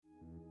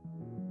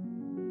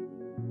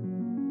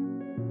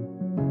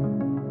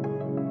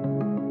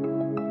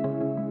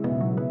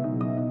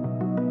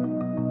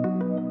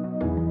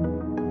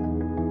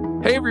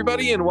Hey,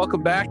 everybody, and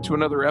welcome back to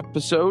another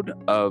episode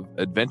of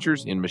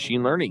Adventures in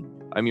Machine Learning.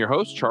 I'm your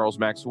host, Charles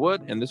Max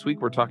Wood, and this week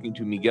we're talking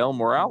to Miguel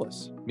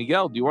Morales.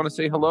 Miguel, do you want to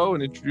say hello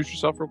and introduce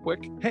yourself real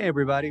quick? Hey,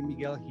 everybody,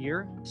 Miguel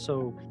here.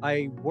 So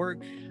I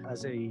work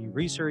as a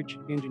research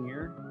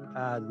engineer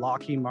at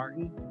Lockheed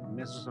Martin,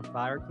 Missiles and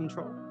Fire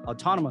Control,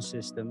 Autonomous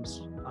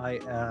Systems.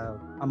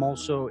 I'm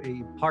also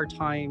a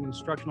part-time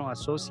instructional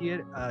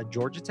associate at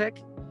Georgia Tech.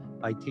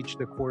 I teach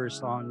the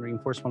course on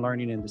reinforcement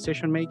learning and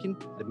decision making,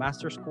 the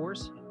master's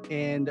course,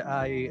 and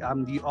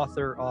I'm the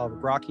author of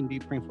Grokking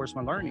Deep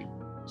Reinforcement Learning.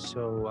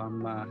 So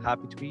I'm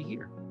happy to be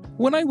here.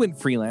 When I went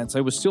freelance,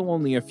 I was still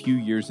only a few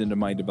years into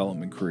my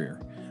development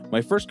career.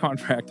 My first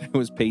contract, I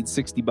was paid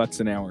 $60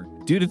 an hour.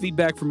 Due to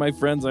feedback from my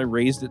friends, I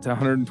raised it to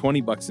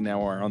 $120 an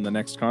hour on the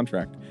next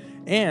contract.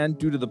 And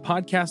due to the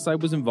podcasts I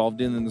was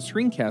involved in and the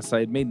screencasts I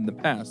had made in the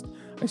past,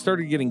 I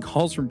started getting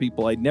calls from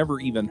people I'd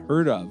never even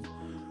heard of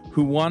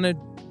who wanted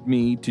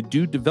me to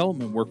do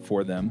development work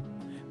for them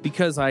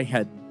because I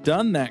had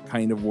done that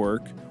kind of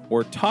work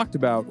or talked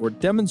about or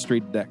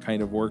demonstrated that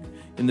kind of work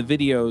in the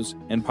videos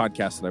and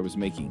podcasts that I was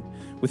making.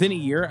 Within a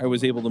year, I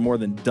was able to more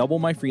than double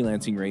my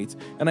freelancing rates,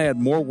 and I had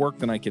more work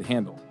than I could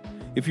handle.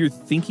 If you're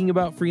thinking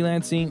about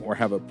freelancing or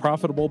have a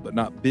profitable but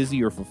not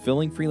busy or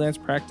fulfilling freelance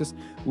practice,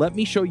 let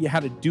me show you how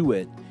to do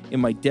it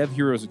in my Dev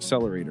Heroes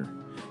Accelerator.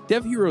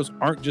 Dev Heroes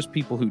aren't just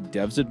people who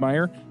devs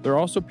admire, they're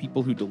also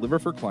people who deliver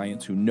for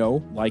clients who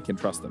know, like, and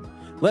trust them.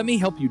 Let me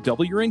help you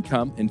double your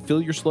income and fill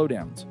your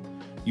slowdowns.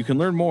 You can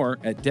learn more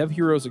at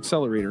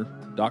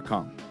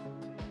devheroesaccelerator.com.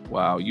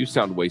 Wow, you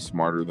sound way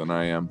smarter than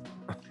I am.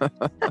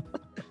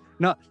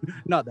 Not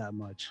that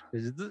much.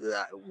 It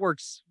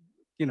works.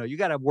 You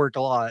got to work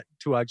a lot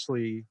to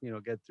actually,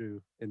 get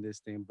through in this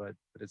thing, but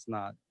it's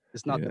not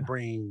the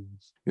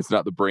brains. It's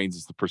not the brains,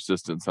 it's the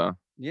persistence, huh?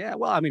 Yeah.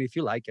 Well, I mean, if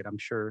you like it, I'm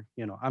sure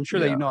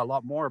that you know a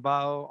lot more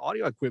about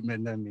audio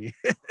equipment than me.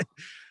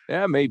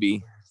 Yeah,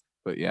 maybe.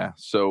 But yeah.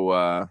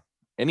 So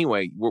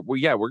anyway,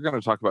 we're going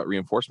to talk about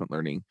reinforcement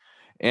learning.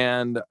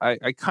 And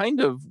I kind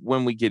of,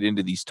 when we get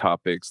into these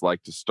topics,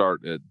 like to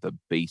start at the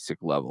basic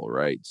level,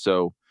 right?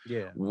 So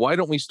why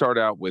don't we start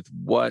out with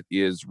what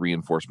is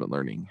reinforcement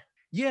learning?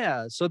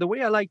 Yeah. So the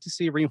way I like to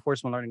see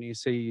reinforcement learning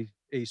is a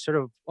sort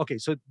of,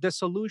 so the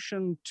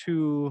solution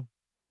to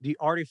the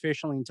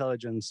artificial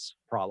intelligence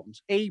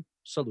problems, a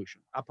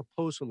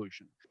proposed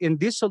solution. And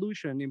this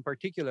solution in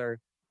particular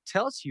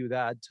tells you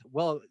that,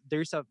 well,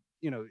 there's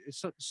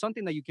it's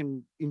something that you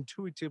can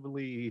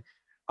intuitively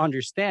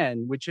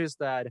understand, which is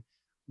that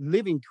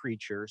living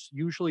creatures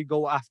usually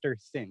go after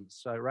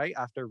things, right?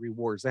 After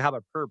rewards. They have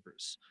a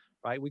purpose,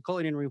 right? We call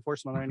it in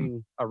reinforcement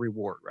learning a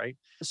reward, right?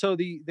 So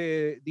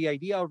the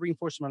idea of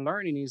reinforcement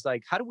learning is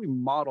like, how do we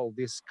model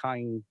this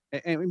kind?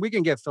 And we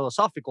can get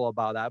philosophical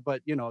about that,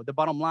 but the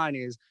bottom line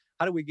is,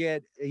 how do we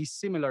get a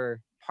similar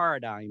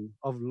paradigm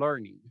of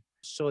learning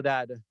so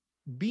that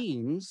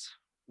beings,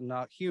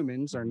 not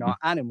humans or not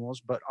animals,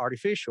 but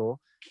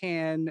artificial,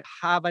 can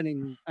have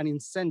an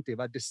incentive,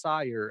 a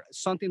desire,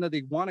 something that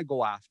they want to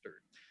go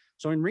after.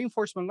 So in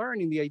reinforcement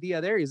learning, the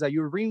idea there is that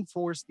you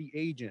reinforce the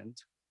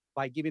agent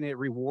by giving it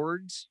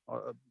rewards.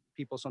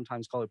 People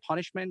sometimes call it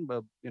punishment,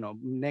 but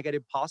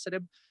negative,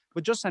 positive,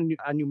 but just a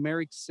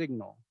numeric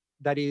signal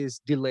that is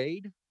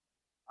delayed,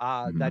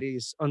 that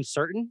is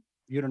uncertain.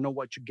 You don't know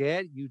what you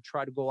get. You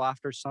try to go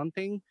after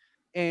something,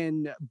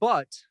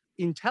 but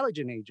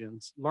intelligent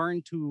agents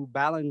learn to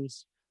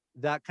balance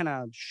that kind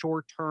of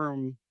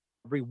short-term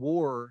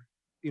reward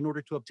in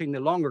order to obtain the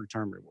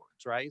longer-term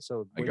rewards, right?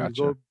 So when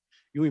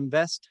you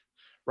invest,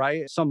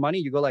 right, some money,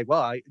 you go like,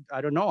 well, I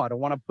don't know, I don't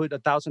want to put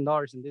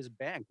 $1,000 in this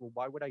bank. Well,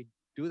 why would I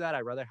do that?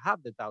 I'd rather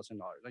have the $1,000.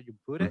 Like, you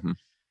put it,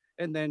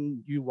 and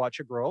then you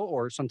watch it grow,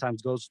 or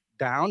sometimes goes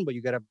down, but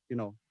you gotta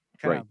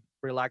kind of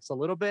relax a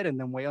little bit and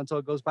then wait until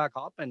it goes back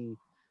up. And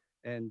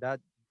that,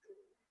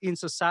 in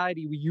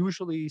society, we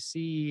usually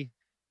see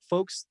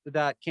folks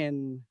that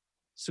can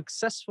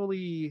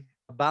successfully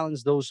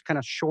balance those kind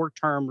of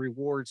short-term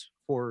rewards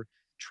for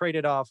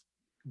traded off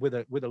with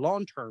a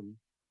long-term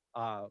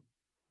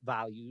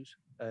values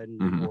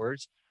and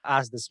rewards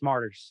as the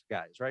smartest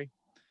guys, right?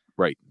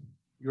 Right.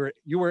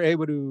 You were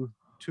able to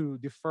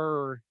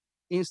defer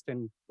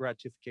instant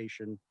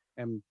gratification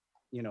and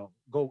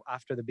go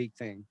after the big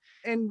thing.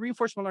 And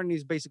reinforcement learning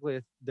is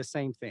basically the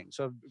same thing.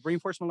 So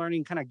reinforcement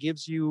learning kind of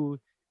gives you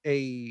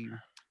a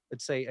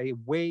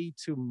way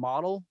to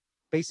model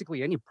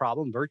basically any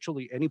problem,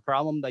 virtually any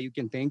problem that you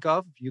can think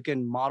of. You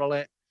can model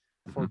it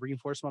for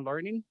reinforcement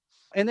learning.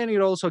 And then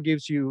it also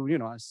gives you,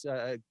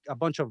 a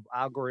bunch of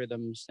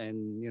algorithms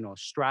and,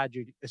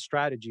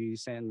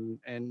 strategies and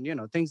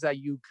things that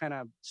you kind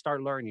of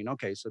start learning.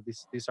 Okay, so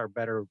these are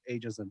better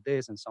agents than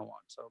this, and so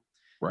on. So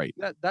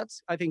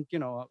that's, I think,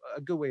 a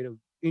good way to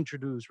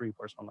introduce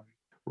reinforcement learning.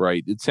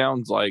 Right. It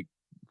sounds like,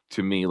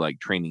 to me, like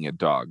training a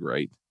dog,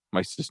 right?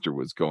 My sister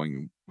was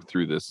going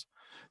through this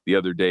the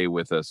other day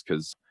with us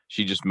because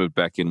she just moved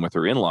back in with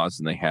her in-laws,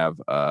 and they have,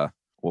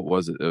 what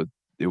was it?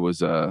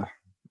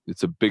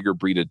 It's a bigger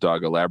breed of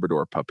dog, a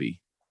Labrador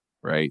puppy,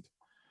 right?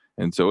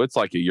 And so it's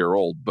like a year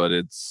old, but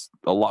it's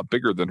a lot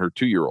bigger than her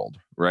 2-year-old,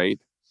 right?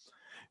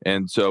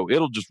 And so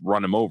it'll just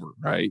run him over,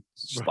 right?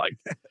 It's just like,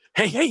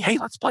 hey,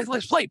 let's play.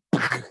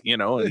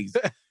 And he's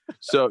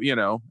so,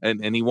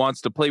 and he wants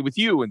to play with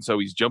you. And so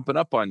he's jumping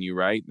up on you,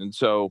 right? And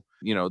so,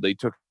 they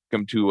took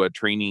him to a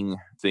training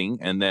thing.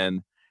 And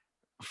then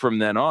from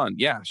then on,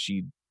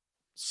 she'd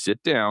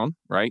sit down,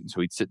 right? And so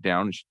he'd sit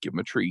down and she'd give him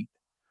a treat,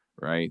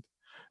 right?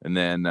 And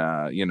then,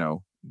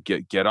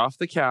 get off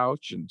the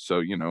couch. And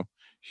so,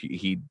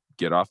 he'd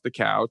get off the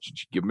couch and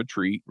she'd give him a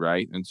treat,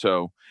 right? And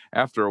so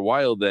after a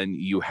while, then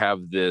you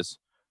have this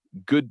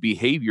good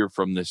behavior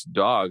from this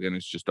dog and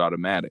it's just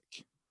automatic.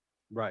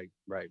 Right.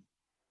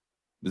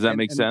 Does that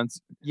make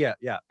sense? Yeah.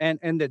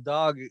 And the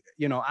dog,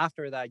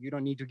 after that, you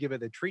don't need to give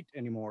it a treat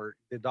anymore.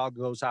 The dog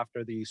goes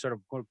after the sort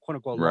of quote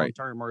unquote long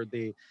term, or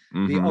the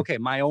okay,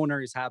 my owner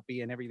is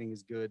happy and everything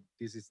is good.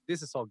 This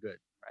is all good,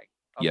 right?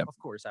 Of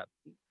course, a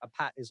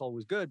pat is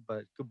always good,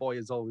 but good boy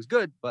is always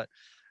good, but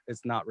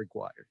it's not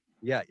required.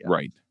 Yeah.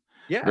 Right.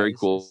 Yeah. Very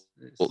cool.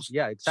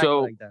 Yeah, exactly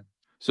like that.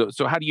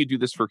 So how do you do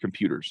this for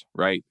computers,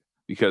 right?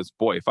 Because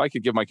boy, if I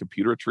could give my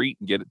computer a treat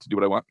and get it to do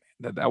what I want,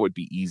 that would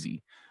be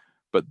easy.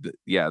 But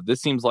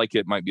this seems like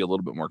it might be a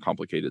little bit more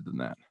complicated than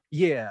that.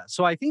 Yeah.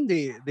 So I think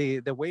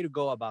the way to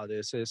go about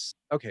this is,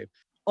 okay,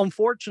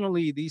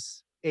 unfortunately,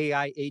 these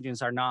AI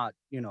agents are not,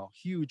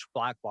 huge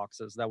black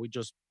boxes that we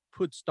just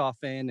put stuff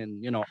in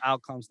and,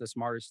 out comes the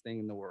smartest thing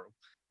in the world.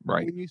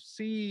 Right. When you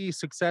see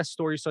success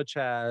stories such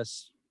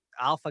as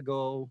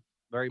AlphaGo,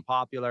 very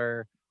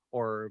popular,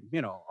 or,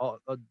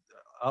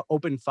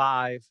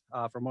 Open5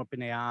 from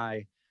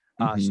OpenAI,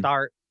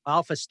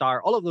 AlphaStar,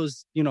 all of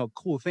those,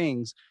 cool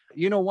things.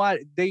 You know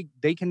what?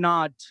 They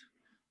cannot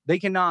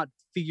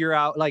figure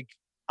out, like,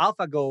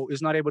 AlphaGo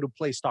is not able to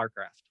play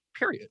StarCraft,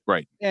 period.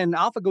 Right. And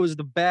AlphaGo is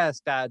the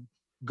best at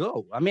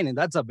Go. I mean, and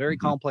that's a very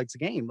complex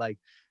game. Like,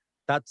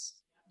 that's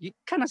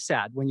kind of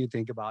sad when you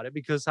think about it,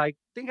 because I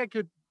think I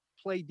could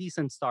play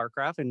decent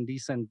StarCraft and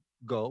decent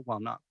Go. Well,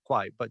 not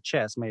quite, but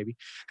chess maybe.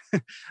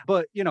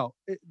 But,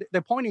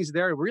 the point is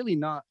they're really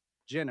not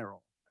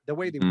general the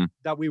way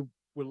that we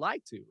would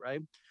like to,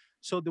 right?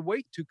 So the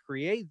way to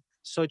create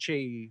such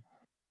a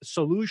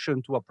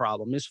solution to a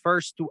problem is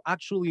first to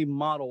actually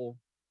model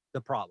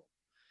the problem.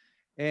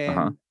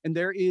 And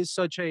there is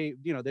such a,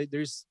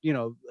 there's,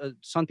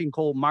 something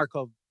called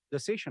Markov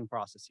decision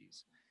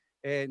processes.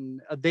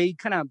 And they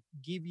kind of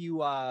give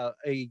you a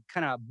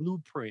kind of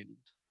blueprint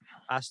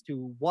as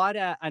to what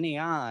an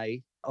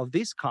AI of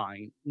this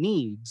kind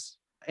needs,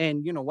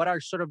 and, what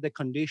are sort of the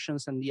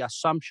conditions and the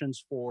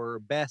assumptions for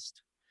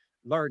best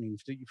learning,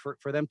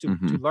 for them to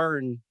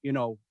learn,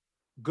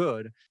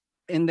 good.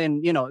 And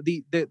then,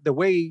 the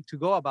way to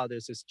go about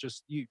this is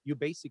just you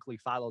basically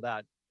follow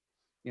that,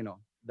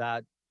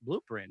 that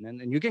blueprint,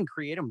 and you can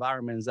create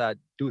environments that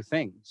do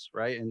things,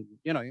 right? And,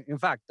 in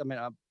fact, I mean,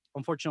 I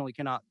unfortunately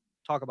cannot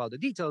talk about the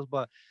details,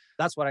 but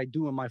that's what I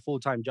do in my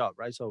full-time job,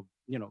 right? So,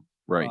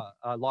 right.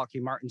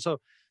 Lockheed Martin.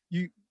 So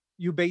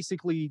you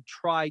basically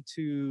try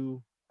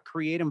to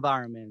create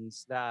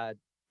environments that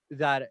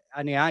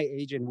an AI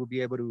agent will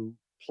be able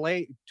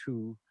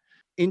to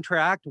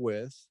interact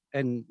with,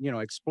 and,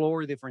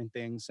 explore different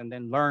things, and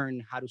then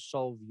learn how to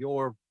solve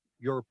your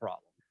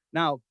problem.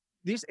 Now,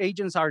 these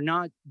agents are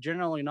not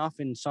general enough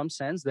in some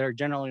sense. They're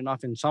general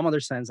enough in some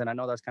other sense. And I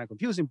know that's kind of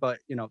confusing, but,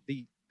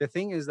 the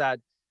thing is that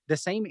the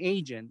same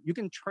agent, you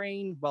can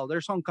train, well,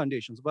 there's some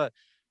conditions, but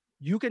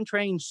you can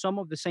train some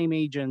of the same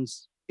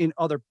agents in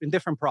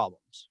different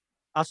problems,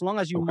 as long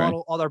as you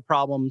model other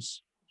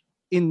problems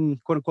in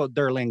quote unquote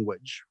their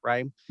language,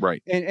 right?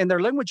 Right. And their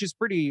language is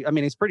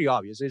it's pretty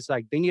obvious. It's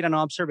like they need an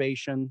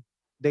observation,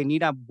 they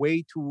need a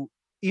way to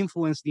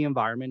influence the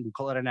environment. We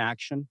call it an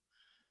action.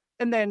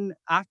 And then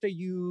after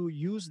you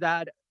use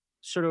that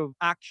sort of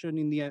action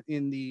in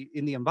the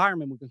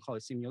environment, we can call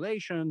it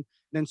simulation.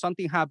 Then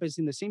something happens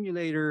in the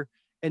simulator,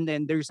 and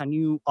then there's a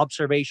new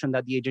observation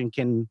that the agent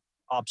can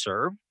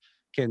observe,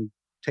 can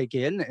take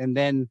in, and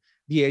then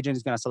the agent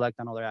is going to select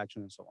another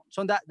action and so on.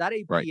 So that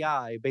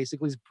API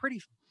basically is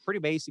pretty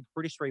basic,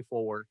 pretty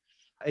straightforward.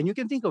 And you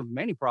can think of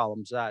many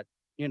problems that,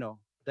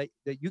 that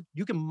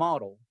you can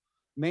model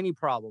many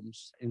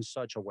problems in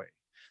such a way.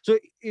 So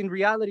in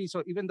reality,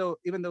 so even though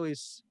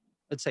it's,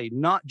 let's say,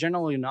 not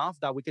general enough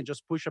that we can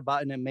just push a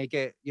button and make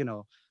it,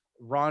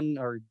 run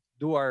or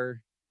do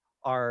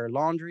our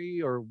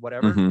laundry or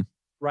whatever,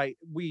 right?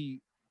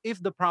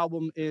 If the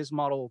problem is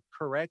modeled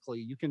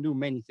correctly, you can do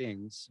many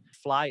things.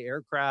 Fly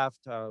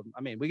aircraft.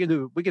 We can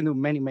do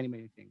many, many,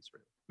 many things.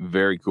 Really.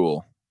 Very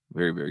cool.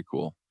 Very, very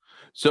cool.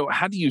 So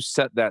how do you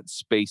set that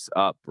space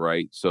up,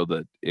 right, so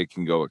that it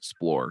can go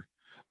explore?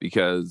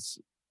 Because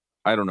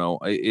I don't know,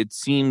 it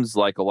seems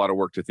like a lot of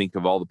work to think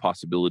of all the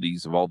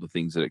possibilities of all the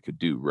things that it could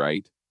do,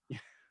 right?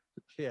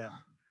 Yeah.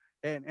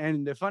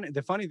 And the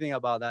funny thing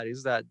about that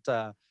is that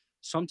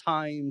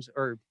sometimes,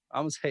 or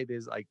I would say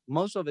this, like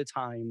most of the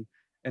time,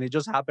 and it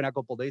just happened a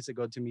couple of days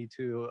ago to me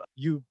too,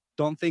 you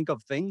don't think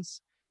of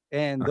things,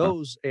 and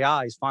those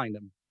AIs find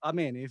them. I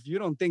mean, if you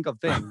don't think of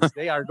things,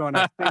 they are going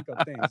to think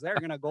of things. They're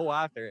going to go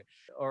after it,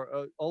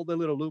 or all the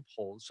little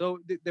loopholes. So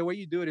the way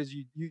you do it is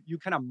you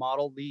kind of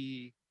model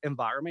the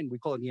environment. We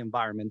call it the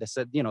environment. That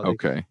said,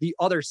 Okay. the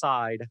other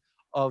side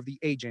of the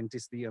agent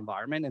is the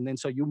environment, and then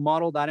so you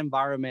model that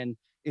environment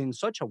in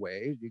such a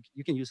way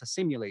you can use a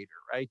simulator,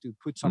 right, to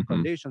put some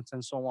Hmm. conditions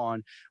and so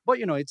on. But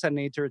it's an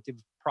iterative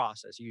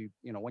process.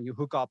 When you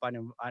hook up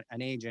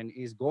an agent,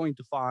 is going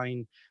to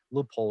find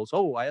loopholes.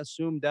 Oh, I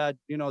assume that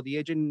the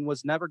agent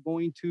was never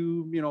going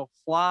to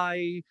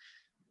fly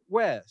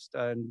west,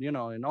 and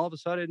all of a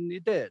sudden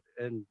it did,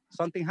 and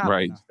something happened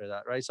Right. after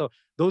that, right? So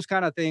those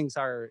kind of things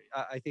are,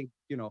 I think,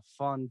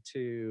 fun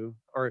to,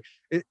 or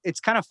it's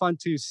kind of fun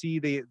to see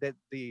the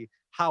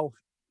how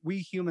we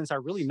humans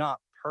are really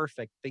not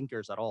perfect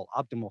thinkers at all,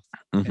 optimal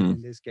Hmm.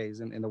 in this case,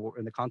 in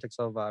the context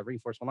of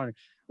reinforcement learning.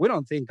 We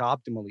don't think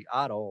optimally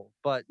at all,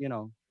 but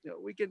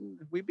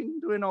we've been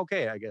doing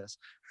okay, I guess.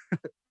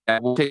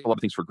 We'll take a lot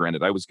of things for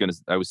granted. I was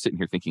sitting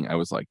here thinking, I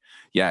was like,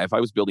 yeah, if I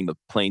was building the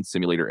plane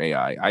simulator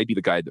AI, I'd be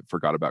the guy that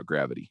forgot about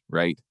gravity,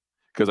 right?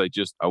 Because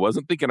I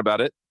wasn't thinking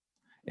about it.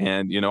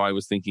 And, I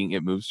was thinking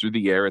it moves through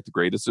the air at the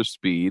greatest of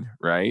speed,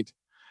 right?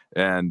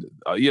 And,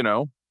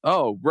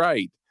 oh,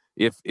 right.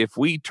 If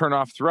we turn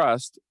off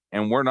thrust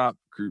and we're not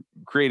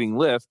creating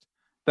lift,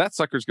 that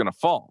sucker's going to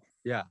fall.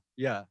 Yeah,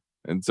 yeah,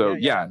 And so,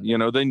 yeah.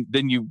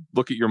 then you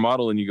look at your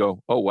model and you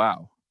go, oh,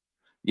 wow.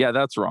 Yeah,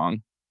 that's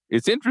wrong.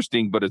 It's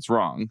interesting, but it's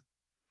wrong.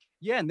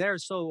 Yeah, and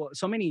there's so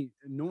many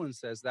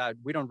nuances that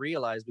we don't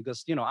realize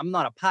because I'm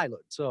not a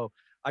pilot, so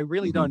I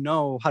really Hmm. don't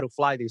know how to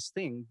fly this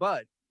thing.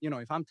 But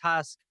if I'm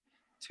tasked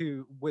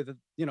to with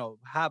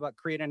have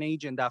create an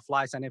agent that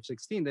flies an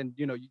F-16, then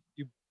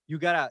you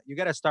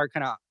gotta start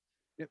kind of,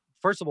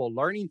 first of all,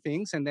 learning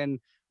things, and then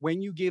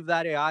when you give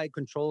that AI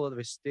control of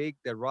the stick,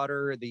 the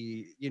rudder,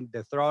 the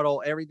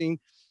throttle, everything,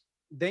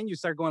 then you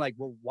start going like,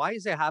 well, why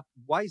is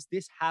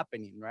this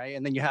happening, right?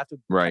 And then you have to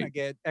kind Right. of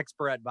get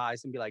expert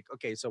advice and be like,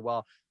 okay, so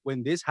well,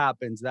 when this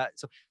happens, that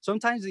so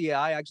sometimes the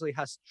AI actually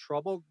has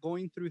trouble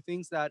going through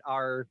things that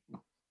are,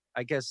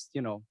 I guess,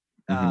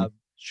 Hmm. uh,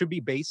 should be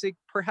basic,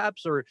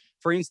 perhaps. Or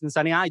for instance,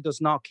 an AI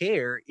does not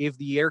care if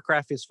the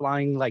aircraft is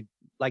flying like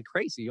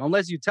crazy,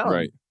 unless you tell them,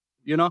 Right.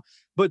 you know.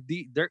 But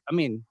I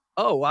mean,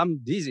 oh, I'm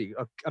dizzy.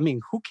 I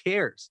mean, who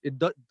cares? It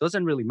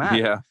doesn't really matter.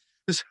 Yeah.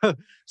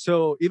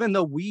 So even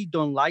though we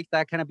don't like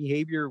that kind of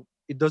behavior,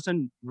 it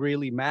doesn't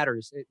really matter.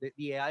 The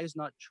AI is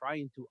not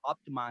trying to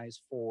optimize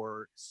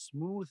for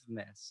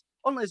smoothness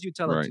unless you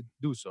tell it Right. to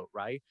do so,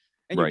 right?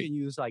 And you Right. can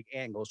use like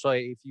angles. So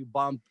if you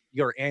bump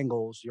your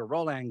angles, your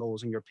roll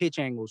angles, and your pitch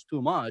angles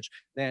too much,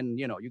 then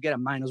you get a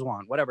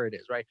 -1, whatever it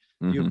is, right?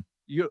 You Hmm.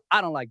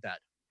 I don't like that.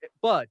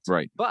 But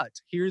Right. but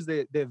here's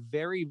the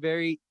very,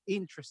 very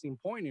interesting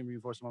point in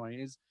reinforcement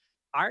learning is,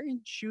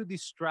 aren't you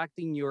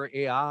distracting your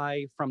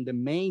AI from the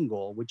main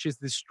goal, which is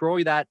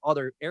destroy that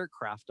other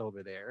aircraft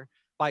over there,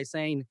 by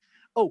saying,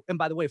 oh, and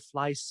by the way,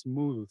 fly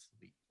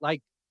smoothly?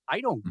 Like,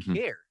 I don't Hmm.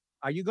 care.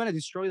 Are you going to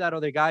destroy that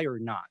other guy or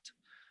not?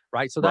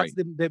 Right. So that's Right.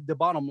 the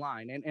bottom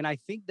line. And I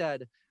think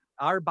that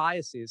our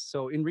biases,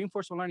 so in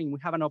reinforcement learning, we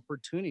have an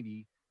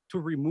opportunity to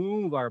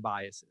remove our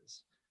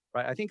biases.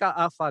 Right. I think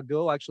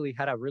AlphaGo actually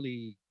had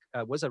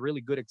was a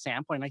really good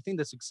example. And I think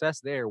the success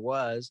there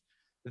was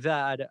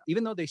that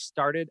even though they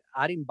started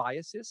adding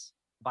biases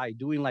by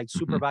doing like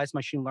Hmm. supervised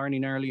machine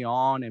learning early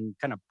on, and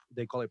kind of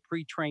they call it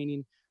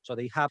pre-training, so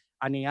they have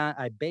an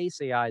AI, a base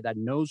AI that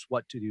knows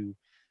what to do,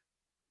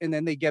 and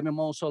then they give them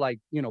also like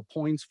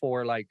points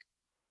for like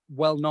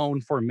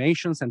well-known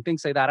formations and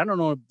things like that. I don't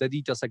know the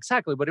details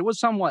exactly, but it was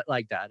somewhat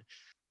like that.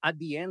 At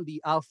the end,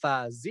 the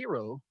Alpha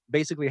Zero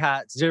basically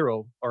had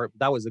zero, or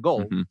that was the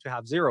goal, Hmm. to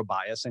have zero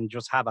bias and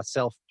just have a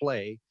self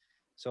play.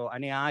 So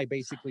an AI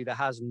basically that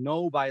has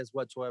no bias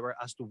whatsoever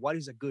as to what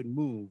is a good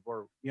move,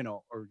 or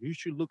you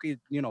should look at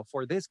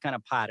for this kind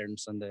of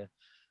patterns on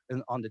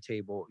the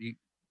table.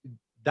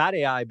 That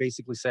AI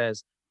basically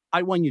says,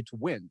 "I want you to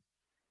win."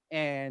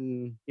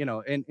 And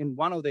in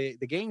one of the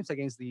games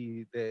against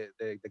the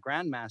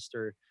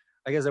grandmaster,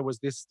 I guess there was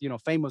this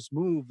famous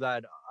move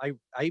that I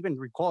even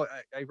recall.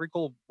 I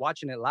recall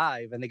watching it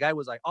live, and the guy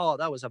was like, "Oh,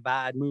 that was a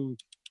bad move.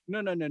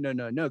 No, no, no, no,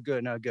 no, no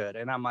good, no good."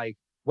 And I'm like,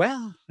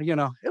 "Well,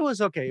 it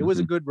was okay. It was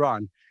a Hmm. good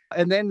run."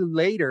 And then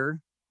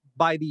later,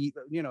 by the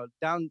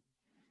down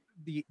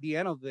the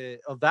end of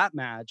that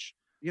match,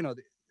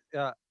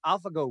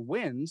 AlphaGo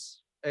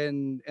wins,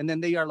 and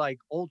then they are like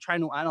all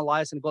trying to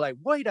analyze and go like,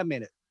 wait a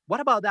minute, what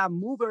about that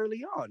move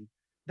early on?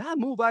 That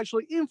move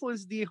actually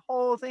influenced the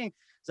whole thing.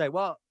 It's like,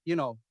 well,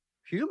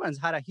 humans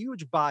had a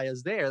huge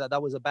bias there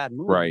that was a bad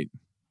move, Right.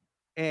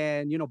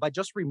 and by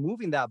just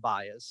removing that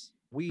bias,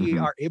 we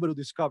Hmm. are able to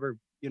discover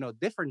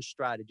different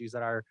strategies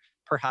that are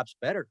perhaps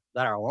better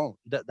than our own,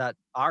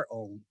 our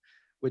own,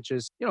 which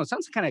is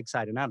sounds kind of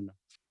exciting. I don't know.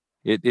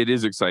 It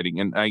is exciting,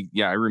 and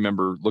I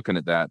remember looking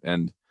at that,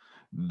 and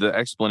the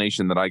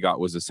explanation that I got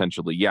was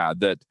essentially, yeah,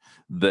 that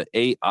the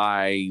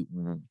AI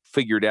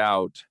figured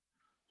out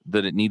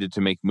that it needed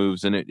to make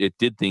moves, and it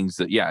did things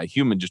that, yeah, a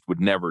human just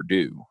would never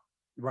do.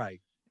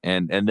 Right.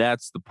 And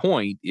that's the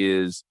point,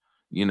 is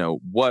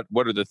what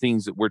are the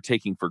things that we're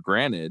taking for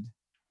granted,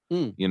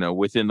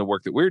 within the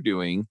work that we're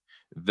doing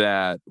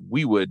that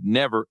we would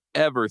never,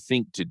 ever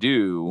think to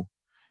do.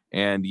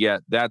 And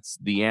yet that's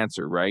the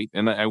answer, right?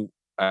 And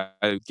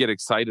I get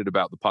excited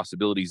about the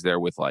possibilities there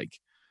with I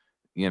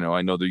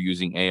know they're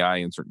using AI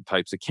in certain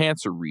types of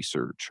cancer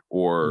research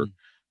or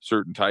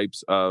certain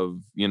types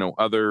of,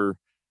 other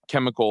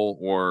chemical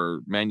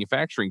or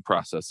manufacturing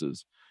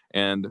processes.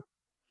 And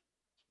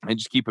I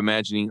just keep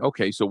imagining,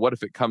 okay, so what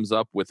if it comes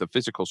up with a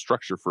physical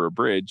structure for a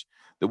bridge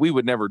that we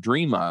would never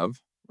dream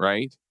of,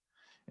 right?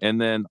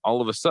 And then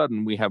all of a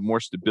sudden we have more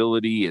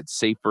stability, it's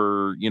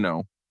safer,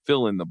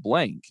 fill in the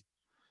blank.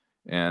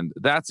 And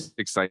that's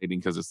exciting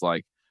because it's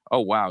like, oh,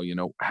 wow,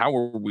 how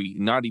are we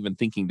not even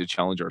thinking to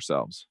challenge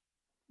ourselves?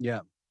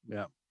 Yeah.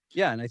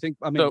 And I think,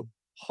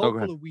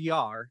 hopefully we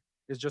are.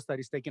 It's just that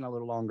it's taking a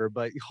little longer,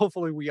 but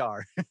hopefully we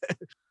are.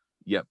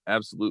 Yep,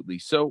 absolutely.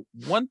 So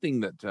one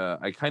thing that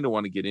I kind of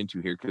want to get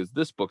into here, because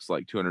this book's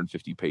like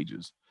 250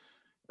 pages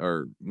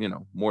or,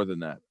 more than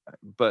that.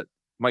 But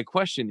my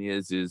question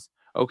is,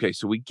 okay,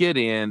 so we get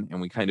in and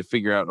we kind of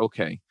figure out,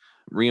 okay,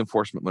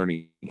 reinforcement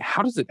learning,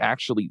 how does it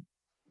actually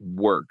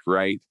work,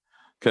 right?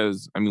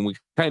 Because, we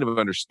kind of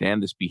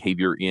understand this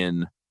behavior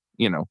in,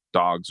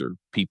 dogs or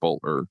people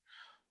or,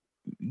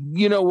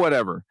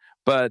 whatever.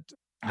 But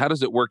how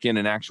does it work in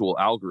an actual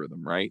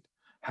algorithm, right?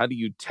 How do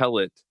you tell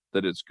it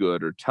that it's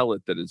good or tell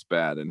it that it's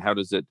bad? And how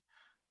does it,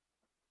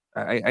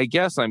 I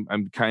guess I'm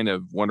kind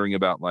of wondering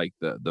about like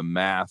the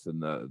math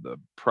and the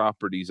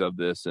properties of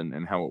this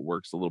and how it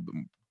works a little bit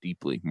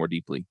more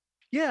deeply.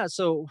 Yeah.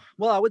 So,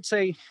 I would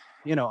say,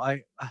 it's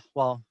kind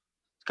of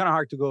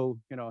hard to go,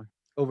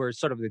 over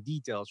sort of the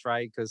details,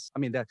 right? Because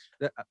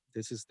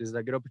this is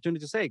a good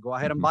opportunity to say, go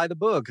ahead and buy the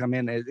book.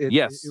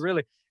 Yes. It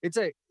really,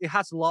 it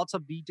has lots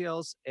of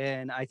details,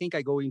 and I think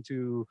I go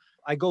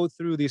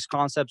through these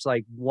concepts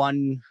like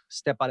one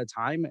step at a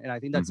time, and I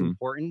think that's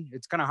important.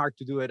 It's kind of hard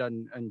to do it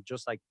on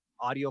just like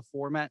audio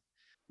format,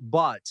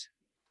 but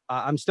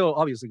I'm still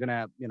obviously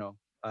gonna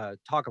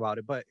talk about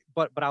it. But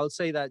I would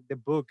say that the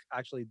book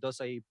actually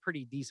does a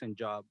pretty decent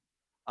job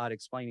at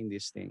explaining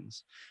these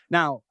things.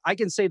 Now, I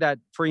can say that,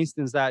 for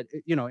instance, that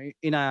in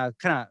a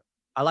kind of,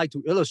 I like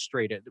to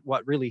illustrate it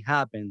what really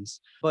happens,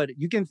 but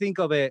you can think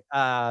of it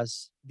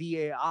as the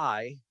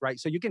AI, right?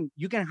 So you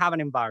can have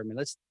an environment.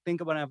 Let's think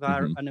about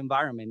an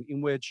environment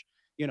in which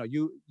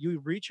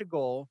you reach a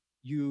goal,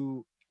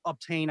 you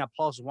obtain a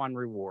 +1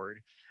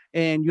 reward,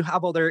 and you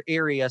have other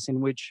areas in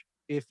which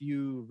if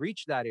you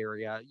reach that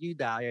area, you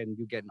die and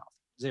you get nothing,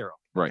 zero.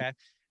 Right. Okay.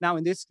 Now,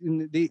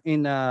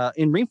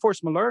 in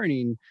reinforcement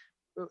learning,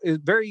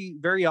 very,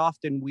 very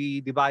often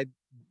we divide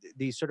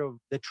the sort of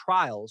the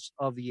trials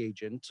of the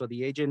agent. So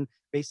the agent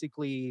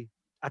basically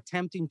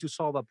attempting to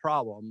solve a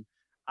problem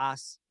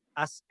as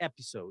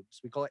episodes.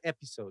 We call it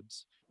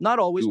episodes. Not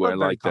always, but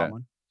very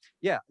common.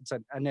 Yeah, it's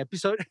an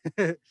episode.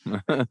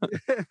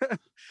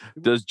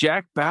 Does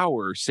Jack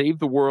Bauer save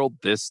the world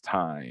this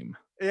time?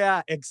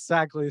 Yeah,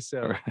 exactly.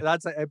 So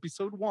that's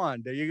episode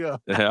 1. There you go.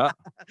 Yeah.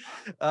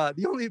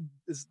 The only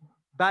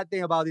bad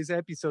thing about these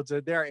episodes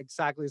is they're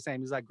exactly the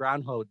same. It's like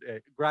Groundhog Day,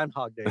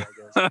 I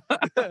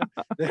guess.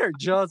 They're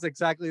just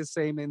exactly the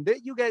same, and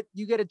you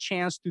get a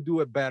chance to do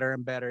it better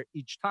and better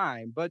each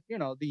time. But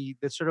the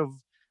sort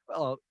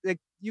of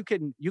you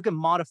can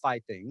modify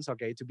things,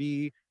 okay, to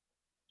be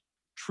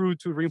true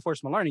to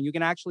reinforcement learning. You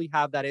can actually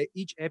have that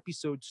each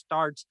episode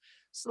starts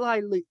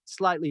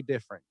slightly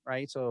different,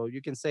 right? So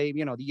you can say,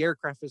 the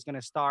aircraft is going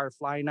to start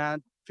flying at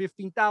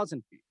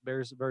 15,000 feet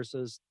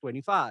versus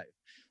 25,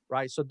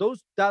 right? So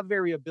that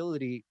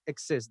variability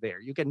exists there.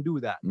 You can do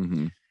that.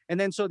 And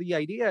then, so the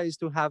idea is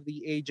to have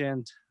the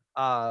agent,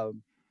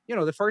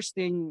 the first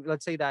thing,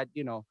 let's say that,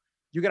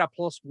 you get a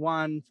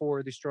 +1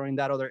 for destroying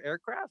that other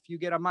aircraft, you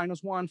get a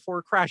 -1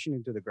 for crashing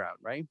into the ground,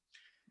 right?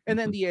 And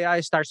then the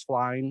AI starts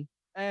flying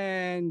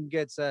and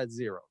gets a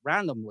 0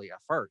 randomly at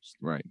first,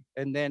 right?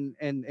 And then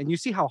and you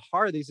see how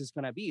hard this is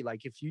going to be.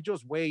 Like, if you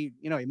just wait,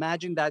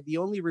 imagine that the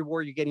only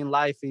reward you get in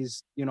life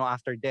is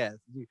after death.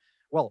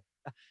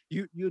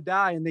 You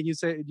die, and then you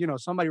say,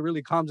 somebody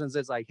really comes and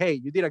says like, hey,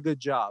 you did a good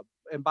job,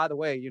 and by the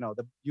way,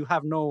 you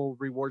have no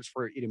rewards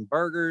for eating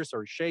burgers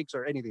or shakes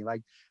or anything.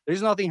 Like,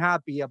 there's nothing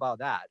happy about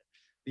that.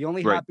 The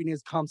only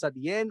happiness comes at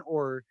the end,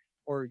 or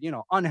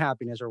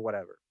unhappiness or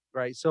whatever,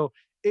 right? So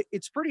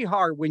it's pretty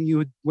hard when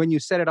you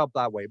set it up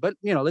that way. But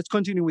let's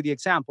continue with the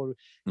example.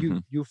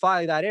 You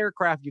fly that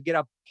aircraft, you get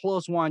a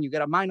 +1, you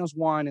get a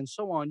 -1, and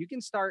so on. You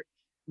can start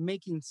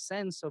making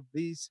sense of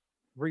these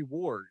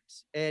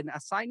rewards and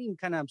assigning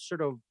kind of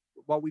sort of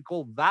what we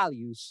call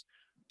values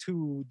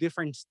to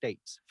different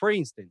states. For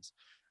instance,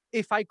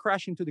 if I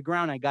crash into the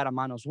ground, I got a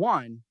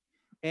 -1,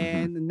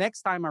 and the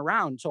next time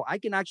around, so I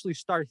can actually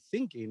start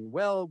thinking,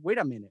 well, wait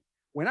a minute,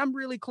 when I'm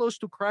really close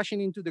to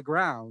crashing into the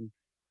ground,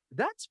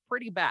 that's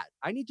pretty bad.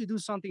 I need to do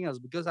something else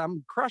because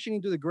I'm crashing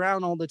into the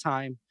ground all the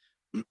time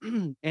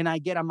and I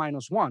get a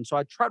 -1. So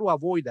I try to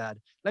avoid that.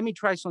 Let me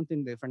try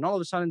something different. All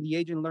of a sudden, the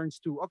agent learns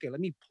to, okay,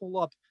 let me pull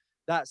up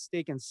that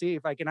stick and see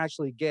if I can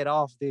actually get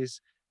off this,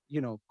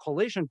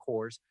 collision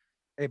course.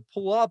 it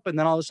pull up, and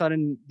then all of a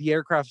sudden the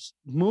aircraft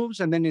moves,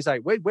 and then it's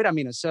like, wait a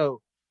minute.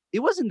 So it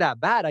wasn't that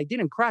bad. I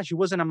didn't crash. It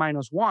wasn't a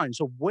 -1.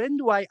 So when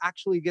do I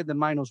actually get the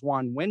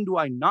 -1? When do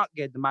I not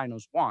get the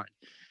 -1?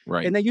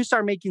 Right. And then you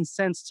start making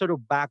sense sort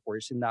of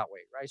backwards in that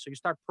way, right? So you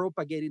start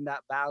propagating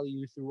that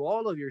value through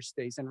all of your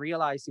states and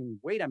realizing,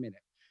 wait a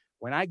minute,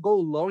 when I go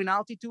low in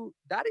altitude,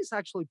 that is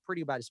actually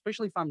pretty bad,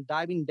 especially if I'm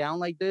diving down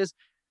like this.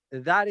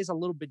 That is a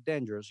little bit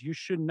dangerous. You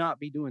should not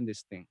be doing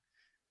this thing.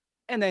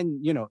 And then,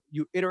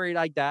 you iterate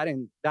like that,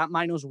 and that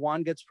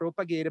 -1 gets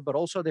propagated, but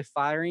also the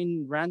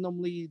firing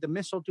randomly the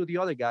missile to the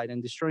other guy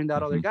and destroying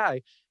that other Mhm.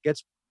 guy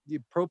it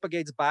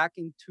propagates back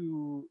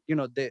into,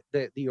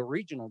 the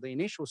original, the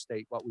initial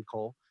state, what we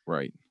call.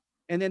 Right.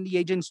 And then the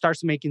agent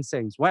starts making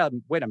sense. Well,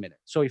 wait a minute.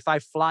 So if I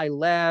fly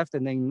left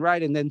and then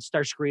right, and then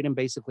starts creating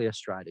basically a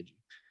strategy.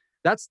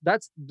 That's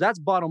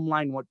bottom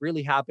line what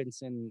really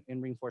happens in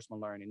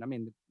reinforcement learning. I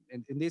mean,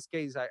 in this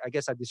case, I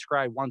guess I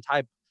described one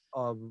type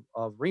of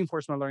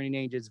reinforcement learning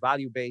agents.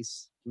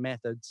 Value-based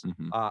methods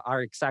Mhm.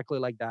 are exactly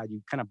like that.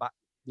 You kind of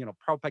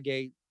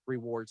propagate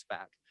rewards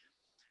back.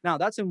 Now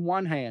that's in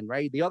one hand,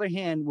 right? The other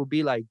hand would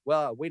be like,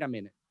 well, wait a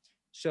minute.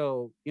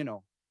 So,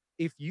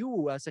 if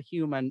you as a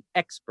human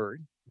expert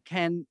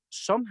can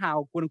somehow,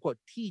 quote unquote,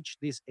 teach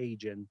this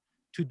agent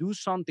to do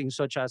something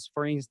such as,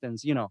 for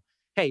instance,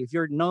 hey, if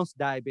you're nose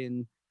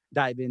diving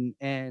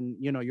and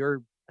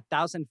you're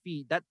 1,000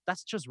 feet,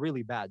 that's just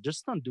really bad.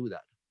 Just don't do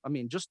that. I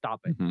mean, just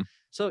stop it. Mhm.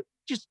 So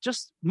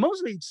just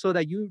mostly so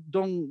that you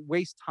don't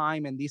waste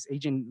time and this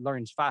agent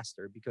learns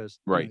faster, because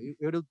Right.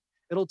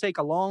 it'll take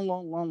a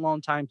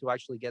long time to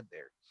actually get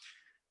there.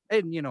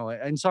 And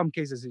in some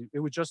cases it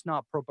would just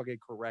not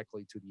propagate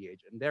correctly to the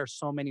agent. There are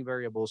so many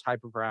variables,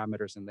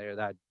 hyperparameters in there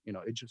that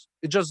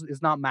it just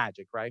is not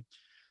magic, right?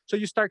 So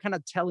you start kind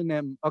of telling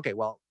them, okay,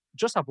 well,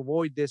 just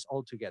avoid this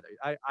altogether.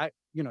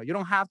 You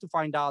don't have to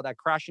find out that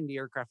crashing the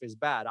aircraft is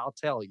bad. I'll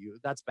tell you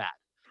that's bad,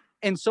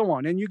 and so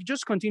on. And you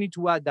just continue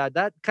to add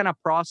that kind of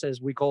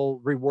process we call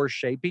reward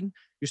shaping.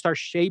 You start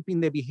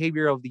shaping the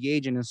behavior of the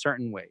agent in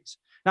certain ways.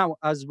 Now,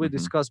 as we Mhm.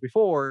 discussed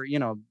before,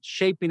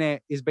 shaping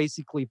it is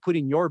basically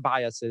putting your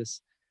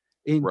biases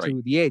Right.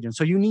 into the agent.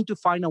 So you need to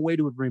find a way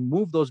to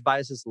remove those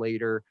biases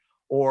later,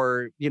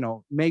 or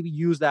maybe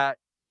use that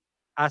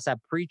as a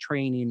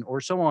pre-training or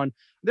so on.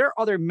 There are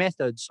other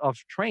methods of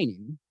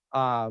training,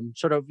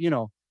 sort of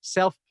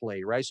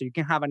self-play, right? So you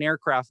can have an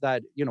aircraft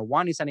that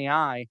one is an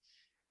AI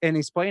and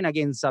it's playing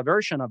against a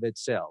version of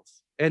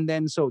itself. And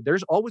then so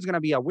there's always going to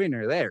be a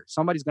winner there.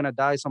 Somebody's going to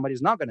die,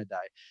 somebody's not going to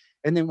die.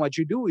 And then what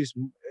you do is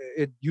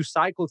you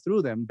cycle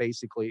through them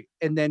basically,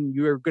 and then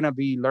you're going to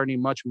be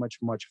learning much, much,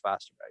 much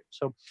faster, right?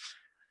 So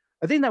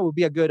I think that would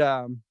be a good,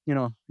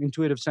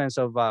 intuitive sense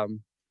of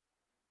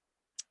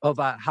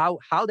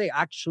how they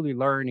actually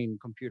learn in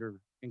computer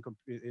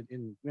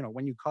in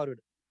when you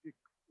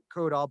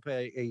code up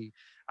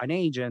an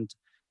agent.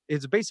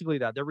 It's basically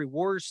that the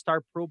rewards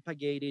start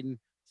propagating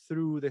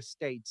through the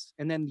states,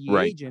 and then the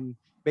Right. agent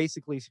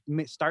basically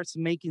starts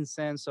making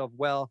sense of,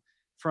 well,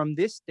 from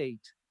this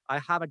state I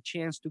have a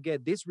chance to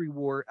get this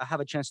reward, I have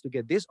a chance to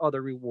get this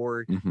other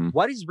reward. Mhm.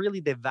 What is really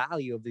the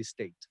value of this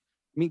state?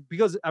 I mean,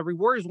 because a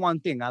reward is one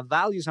thing, a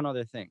value is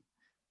another thing,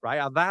 right?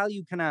 A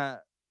value kind of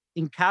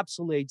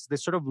encapsulates the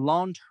sort of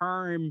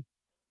long-term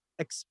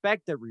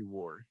expected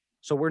reward.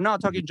 So we're not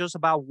Mhm. talking just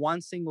about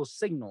one single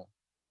signal.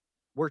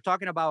 We're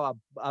talking about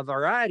a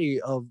variety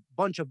of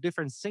bunch of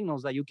different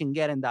signals that you can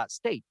get in that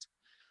state.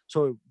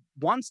 So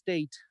one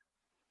state,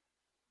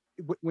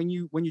 when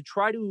you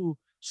try to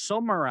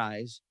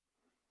summarize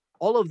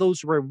all of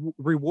those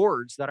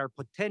rewards that are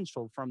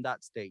potential from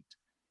that state,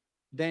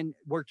 then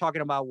we're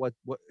talking about what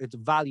its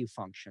value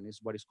function is,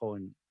 what is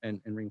called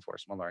in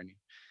reinforcement learning.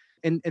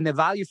 And the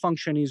value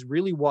function is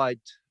really what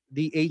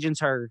the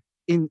agents are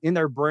in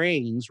their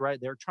brains, right?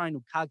 They're trying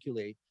to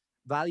calculate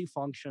value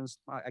functions.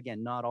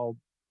 Again, not all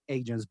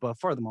agents, but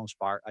for the most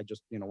part, I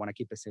just want to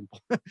keep it simple.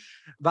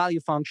 Value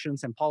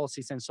functions and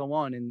policies and so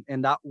on,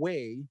 and that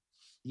way,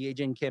 the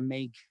agent can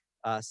make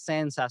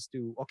sense as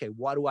to, okay,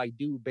 what do I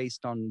do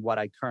based on what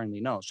I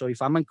currently know? So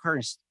if I'm in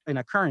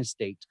a current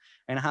state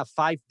and I have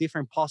 5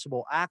 different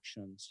possible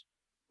actions,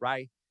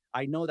 right?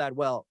 I know that,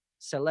 well,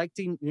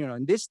 selecting,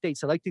 in this state,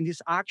 selecting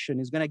this action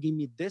is going to give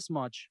me this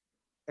much.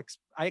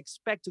 I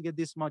expect to get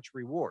this much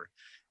reward,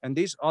 and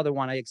this other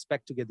one I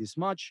expect to get this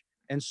much,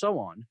 and so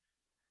on.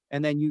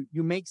 And then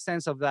you make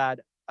sense of that.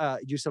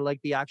 You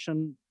select the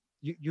action.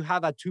 You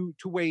have a two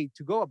way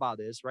to go about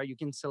this, right? You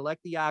can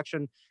select the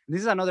action. And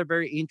this is another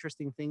very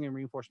interesting thing in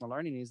reinforcement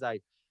learning, is that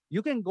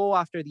you can go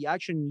after the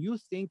action you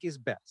think is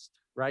best,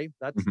 right?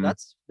 That's Mhm.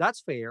 that's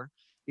that's fair.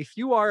 If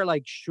you are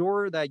like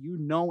sure that you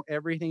know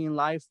everything in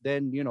life,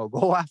 then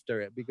go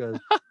after it, because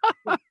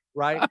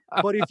right.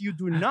 But if you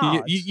do You,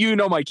 not, you you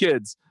know my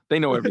kids. They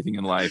know everything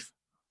in life.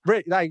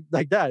 right,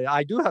 like that.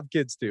 I do have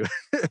kids too.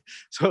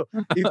 So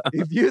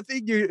if you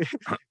think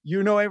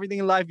you know everything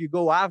in life, you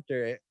go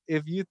after it.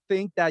 If you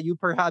think that you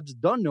perhaps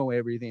don't know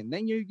everything,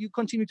 then you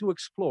continue to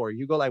explore.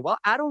 You go like, well,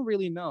 I don't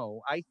really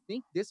know. I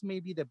think this may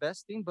be the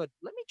best thing, but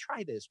let me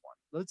try this one.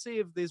 Let's see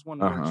if this one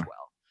works Uh-huh.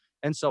 well.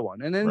 and so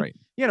on. And then, Right.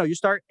 you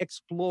start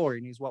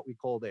exploring is what we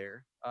call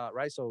there,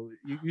 right? So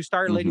you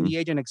start letting Hmm. the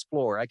agent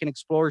explore. I can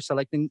explore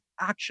selecting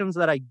actions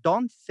that I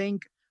don't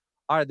think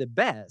are the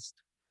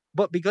best,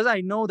 but because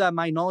I know that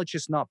my knowledge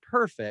is not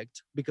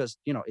perfect, because,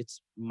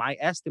 it's my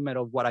estimate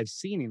of what I've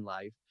seen in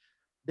life,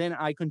 then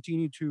I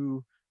continue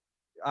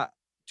uh,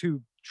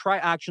 to try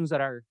actions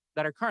that are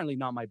currently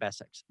not my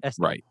best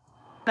estimate. Right.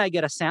 I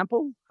get a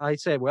sample, I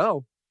say,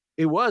 well,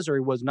 it was or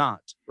it was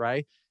not,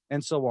 right?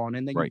 And so on.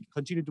 And then you Right.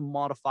 continue to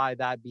modify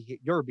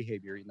your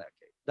behavior in that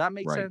case. That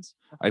makes Right. sense?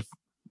 I, f-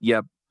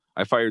 yep.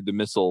 I fired the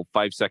missile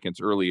 5 seconds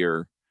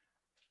earlier,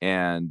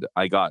 and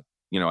I got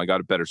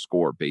a better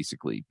score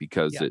basically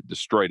because Yeah. it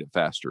destroyed it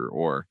faster.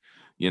 Or,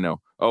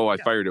 oh, I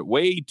Yeah. fired it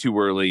way too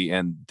early,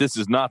 and this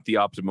is not the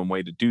optimum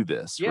way to do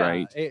this, Yeah.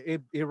 right?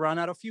 It ran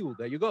out of fuel.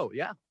 There you go.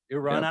 Yeah. It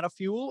ran Yep. out of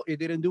fuel. It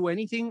didn't do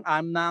anything.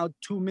 I'm now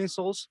 2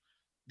 missiles.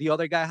 The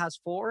other guy has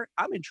 4.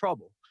 I'm in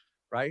trouble.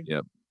 Right.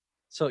 Yep.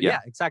 So, Yeah. yeah,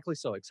 exactly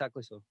so.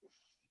 Exactly so.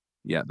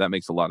 Yeah. That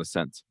makes a lot of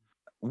sense.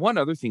 One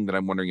other thing that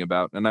I'm wondering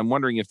about, and I'm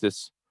wondering if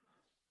this,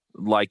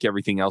 like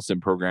everything else in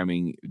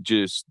programming,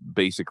 just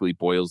basically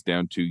boils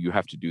down to you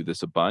have to do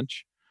this a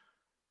bunch.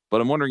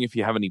 But I'm wondering if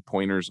you have any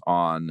pointers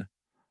on,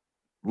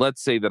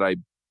 let's say that I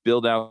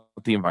build out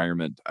the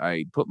environment,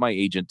 I put my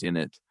agent in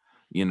it,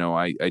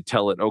 I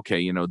tell it,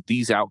 okay,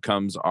 these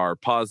outcomes are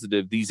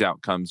positive, these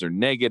outcomes are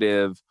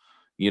negative,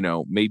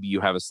 maybe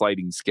you have a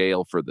sliding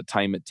scale for the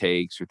time it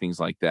takes or things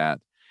like that.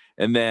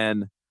 And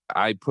then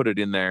I put it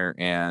in there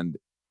and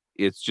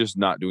it's just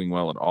not doing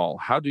well at all.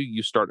 How do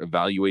you start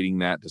evaluating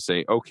that to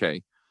say,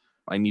 okay,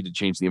 I need to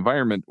change the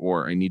environment,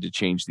 or I need to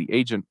change the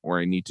agent, or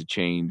I need to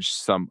change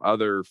some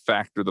other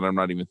factor that I'm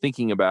not even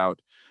thinking about?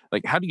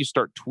 Like, how do you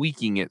start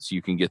tweaking it so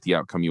you can get the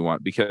outcome you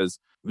want? Because,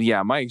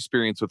 yeah, my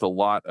experience with a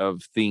lot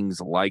of things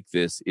like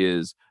this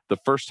is the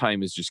first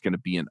time is just going to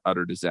be an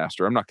utter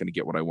disaster. I'm not going to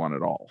get what I want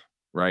at all.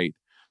 Right.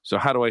 So,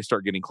 how do I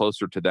start getting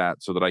closer to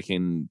that so that I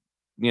can,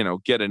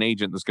 get an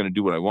agent that's going to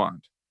do what I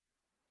want?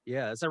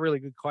 Yeah, that's a really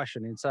good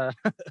question. It's a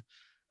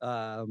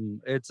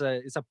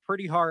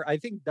pretty hard. I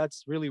think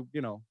that's really,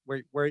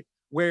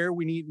 where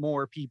we need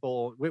more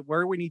people,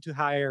 where we need to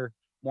hire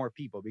more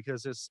people,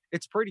 because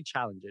it's pretty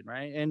challenging,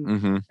 right?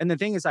 And Hmm. and the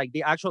thing is, like,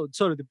 the actual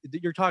sort of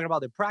you're talking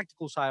about the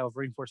practical side of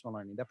reinforcement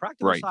learning. The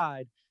practical Right.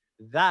 side,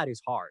 that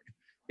is hard.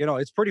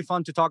 It's pretty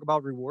fun to talk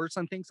about rewards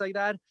and things like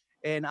that.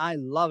 And I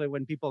love it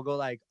when people go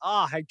like,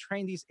 "Oh, I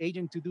trained this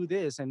agent to do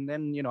this," and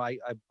then, I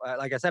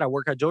like I said, I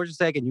work at Georgia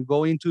Tech, and you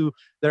go into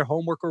their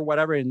homework or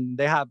whatever, and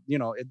they have,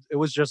 it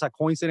was just a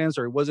coincidence,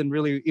 or it wasn't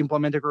really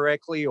implemented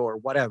correctly, or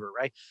whatever,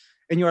 right?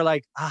 And you're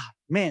like,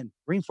 man,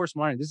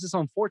 reinforcement learning, this is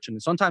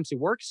unfortunate. Sometimes it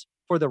works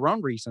for the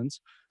wrong reasons.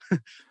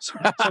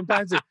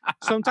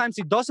 Sometimes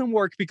it doesn't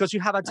work because you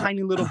have a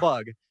tiny little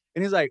bug.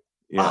 And it's like,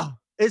 Yeah.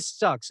 it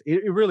sucks.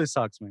 It really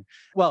sucks, man.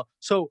 Well,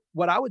 so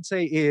what I would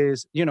say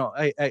is,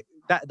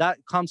 that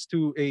comes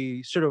to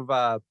a sort of,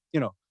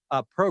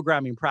 a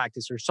programming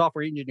practice or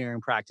software engineering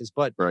practice.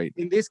 But Right.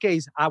 in this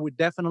case, I would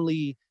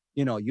definitely,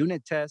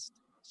 unit test,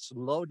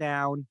 slow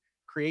down,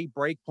 create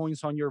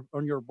breakpoints on your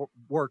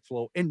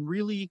workflow, and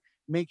really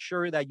make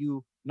sure that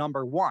you,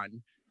 number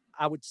one,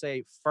 I would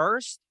say,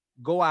 first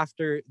go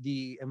after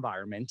the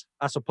environment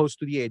as opposed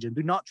to the agent.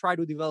 Do not try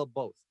to develop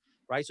both.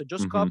 Right. So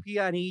just Hmm. copy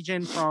an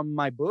agent from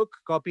my book,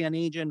 copy an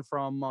agent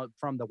from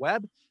the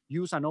web,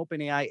 use an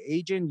OpenAI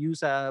agent,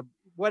 use a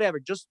whatever.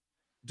 Just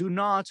do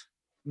not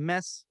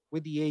mess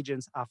with the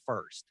agents at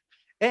first,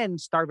 and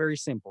start very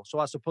simple. So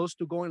as opposed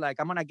to going like,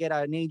 I'm gonna get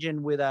an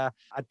agent with a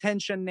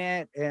attention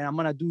net, and I'm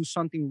gonna do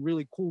something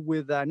really cool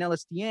with an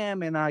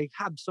LSTM, and I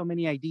have so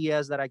many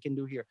ideas that I can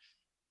do here.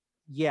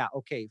 Yeah,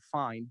 okay,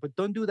 fine. But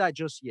don't do that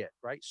just yet,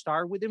 right?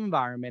 Start with the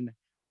environment,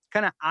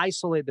 kind of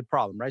isolate the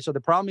problem, right? So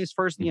the problem is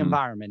first the Hmm.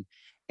 environment,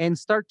 and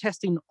start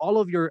testing all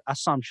of your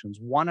assumptions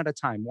one at a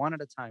time, one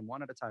at a time,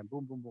 one at a time,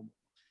 boom, boom, boom.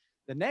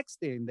 The next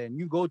thing, then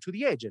you go to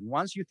the agent.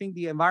 Once you think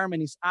the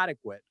environment is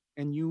adequate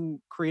and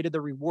you created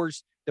the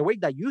rewards the way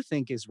that you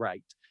think is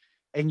right,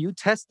 and you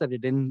tested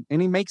it, and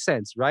it makes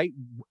sense, right?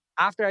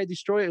 After I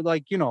destroy it,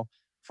 like,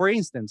 for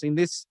instance, in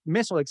this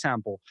missile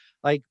example,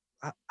 like,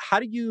 how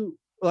do you,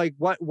 like,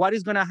 what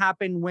is going to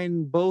happen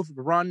when both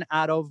run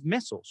out of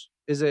missiles?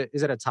 Is it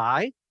a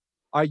tie?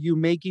 Are you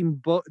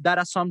making that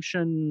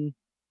assumption?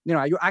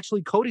 Are you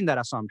actually coding that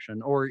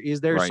assumption, or is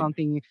there Right.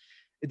 something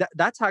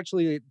that's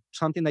actually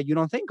something that you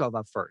don't think of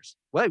at first?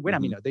 Wait a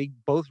Hmm. minute. They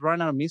both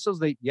run out of missiles.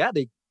 They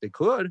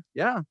could.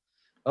 Yeah. Yep.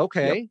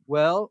 Okay.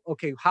 Well,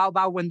 okay. How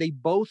about when they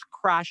both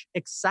crash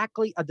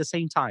exactly at the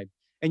same time?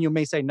 And you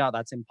may say, no,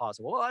 that's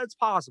impossible. Well, it's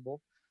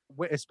possible,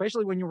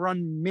 especially when you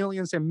run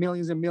millions and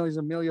millions and millions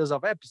and millions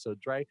of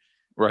episodes, right?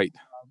 Right.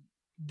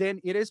 Then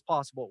it is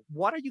possible.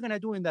 What are you going to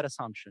do in that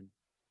assumption?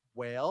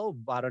 Well,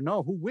 I don't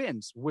know who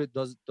wins.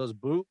 Does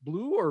blue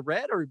or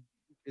red, or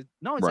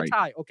no? It's a Right.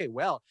 tie. Okay,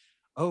 well,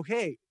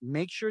 okay.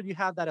 Make sure you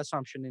have that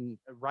assumption and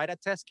write a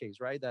test case,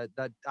 right?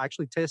 That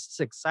actually tests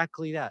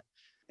exactly that.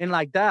 And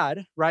like that,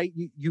 right?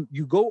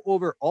 You go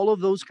over all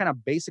of those kind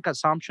of basic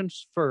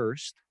assumptions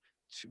first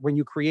when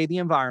you create the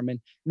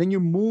environment, and then you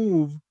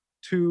move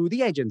to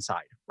the agent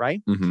side,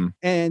 right? Mm-hmm.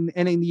 And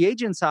in the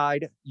agent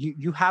side,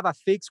 you have a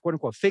fixed, quote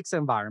unquote, fixed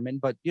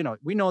environment, but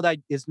we know that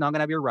it's not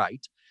going to be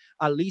right.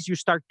 At least you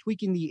start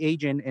tweaking the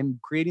agent and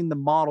creating the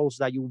models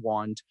that you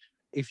want.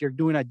 If you're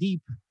doing a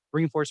deep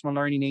reinforcement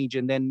learning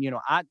agent, then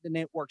add the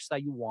networks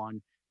that you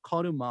want,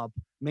 cut them up,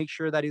 make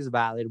sure that it's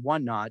valid,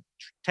 whatnot.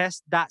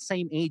 Test that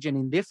same agent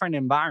in different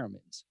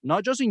environments,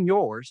 not just in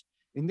yours,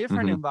 in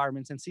different Mm-hmm.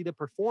 environments, and see the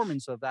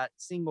performance of that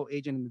single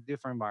agent in the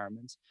different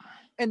environments.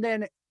 And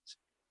then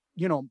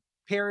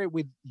pair it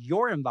with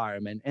your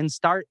environment and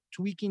start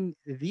tweaking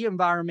the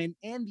environment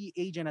and the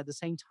agent at the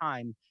same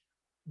time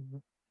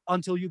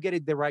until you get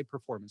it the right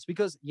performance.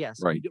 Because yes,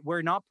 Right.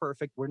 we're not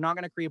perfect. We're not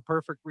going to create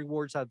perfect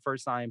rewards at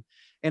first time.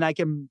 And I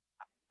can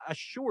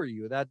assure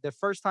you that the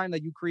first time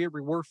that you create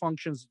reward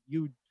functions,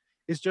 you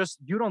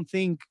don't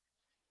think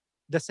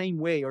the same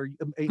way, or in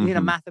a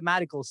Mm-hmm.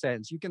 mathematical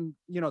sense. You can,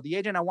 the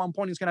agent at one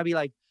point is going to be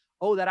like,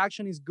 oh, that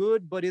action is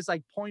good, but it's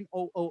like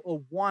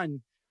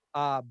 0.0001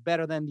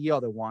 better than the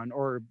other one,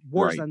 or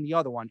worse Right. than the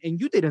other one. And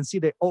you didn't see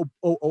the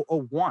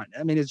 0.0001.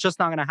 I mean, it's just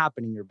not going to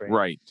happen in your brain.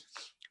 Right.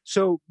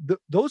 So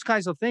those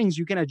kinds of things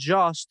you can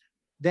adjust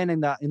then in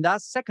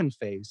that second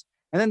phase.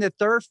 And then the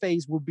third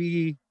phase will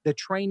be the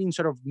training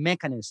sort of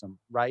mechanism,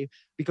 right?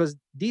 Because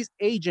this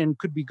agent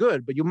could be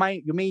good, but you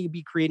may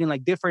be creating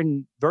like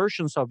different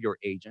versions of your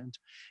agent,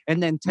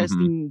 and then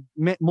testing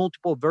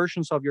multiple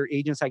versions of your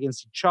agents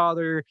against each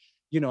other,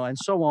 and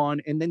so on.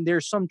 And then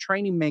there's some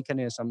training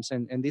mechanisms,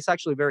 and this is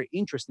actually very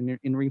interesting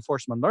in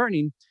reinforcement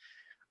learning.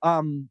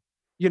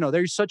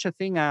 There's such a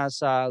thing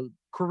as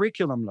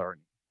curriculum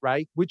learning,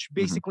 right? Which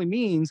basically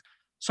means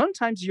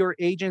sometimes your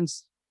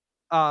agents,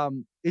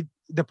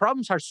 the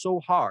problems are so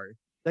hard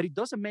that it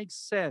doesn't make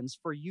sense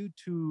for you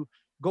to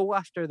go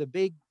after the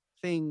big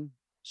thing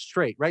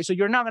straight, right? So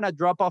you're not going to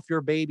drop off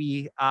your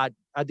baby at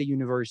the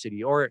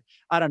university or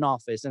at an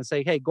office and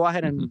say, hey, go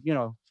ahead and,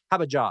 have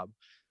a job.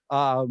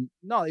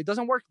 No, it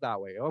doesn't work that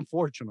way,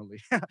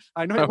 unfortunately.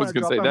 I know I was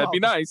going to say, that'd be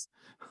nice.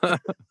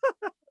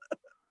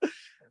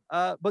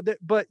 But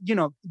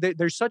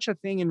there's such a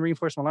thing in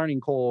reinforcement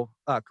learning called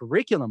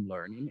curriculum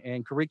learning,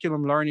 and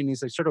curriculum learning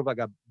is sort of like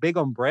a big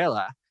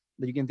umbrella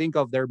that you can think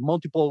of. There are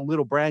multiple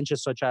little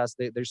branches, such as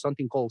there's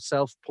something called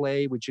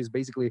self-play, which is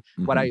basically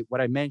what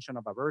I mentioned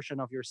of a version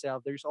of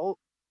yourself. There's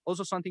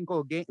also something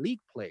called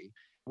league play,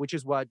 which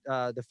is what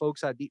the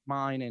folks at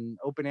DeepMind and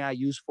OpenAI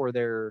use for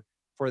their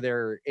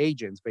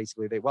agents.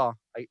 Basically,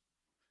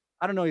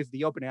 I don't know if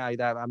the OpenAI,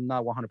 that I'm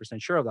not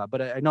 100% sure of that,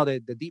 but I know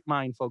that the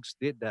DeepMind folks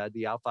did that.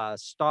 The Alpha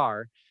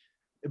Star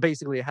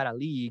basically had a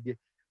league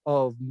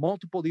of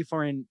multiple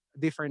different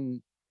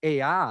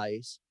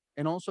AIs,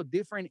 and also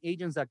different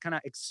agents that kind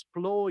of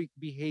exploit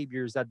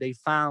behaviors that they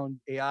found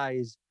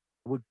AIs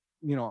would,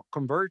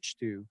 converge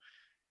to.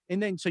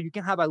 And then so you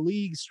can have a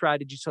league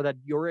strategy so that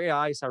your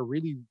AIs are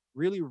really,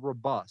 really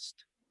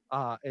robust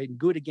and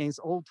good against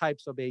all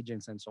types of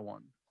agents and so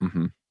on.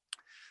 Mm-hmm.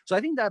 So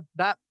I think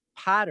that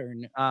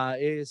pattern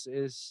is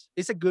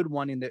a good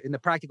one in the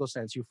practical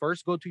sense. You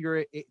first go to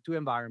your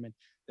environment,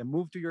 then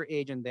move to your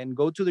agent, then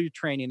go to the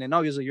training, and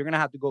obviously you're gonna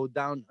have to go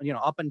down,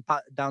 up and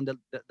down the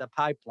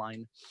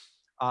pipeline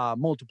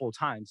multiple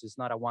times. It's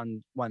not a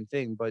one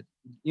thing, but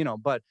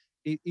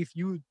if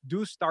you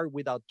do start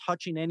without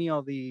touching any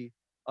of the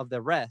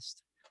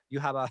rest, you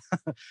have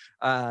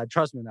a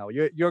trust me now,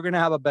 you're gonna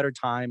have a better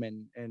time,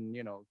 and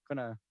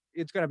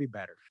it's gonna be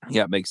better.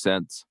 Yeah, it makes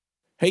sense.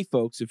 Hey,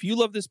 folks, if you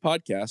love this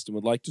podcast and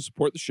would like to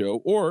support the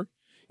show, or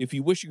if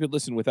you wish you could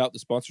listen without the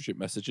sponsorship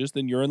messages,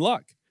 then you're in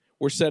luck.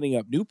 We're setting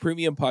up new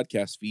premium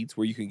podcast feeds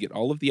where you can get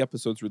all of the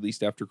episodes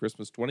released after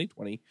Christmas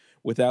 2020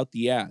 without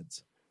the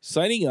ads.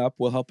 Signing up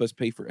will help us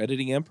pay for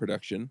editing and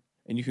production,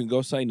 and you can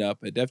go sign up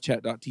at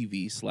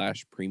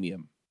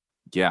devchat.tv/premium.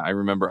 Yeah, I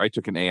remember I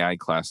took an AI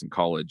class in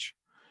college,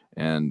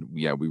 and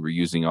we were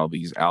using all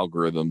these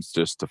algorithms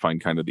just to find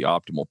kind of the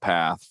optimal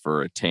path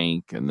for a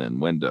tank, and then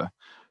when to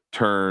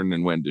turn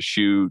and when to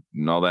shoot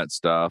and all that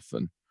stuff.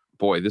 And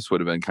boy, this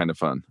would have been kind of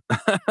fun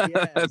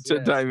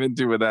to dive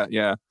into with that.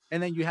 Yeah.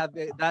 And then you have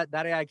that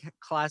AI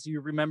class.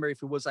 You remember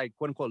if it was like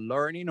quote unquote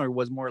learning, or it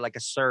was more like a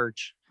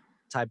search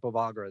type of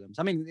algorithms?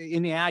 I mean,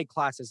 in the AI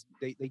classes,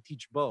 they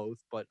teach both,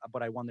 but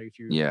I wonder if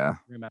you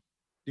remember.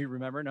 Do you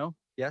remember? No?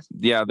 Yes?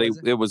 Yeah,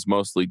 it was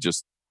mostly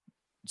just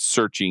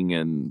searching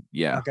and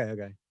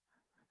Okay.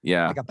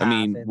 Yeah. Like I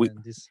mean,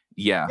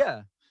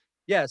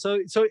 Yeah. So,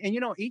 and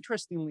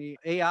interestingly,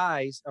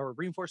 AIs or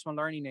reinforcement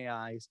learning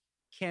AIs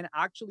can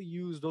actually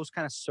use those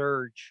kind of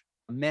search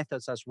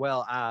methods as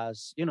well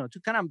as, to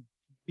kind of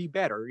be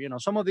better.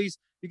 Some of these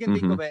you can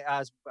think of it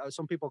as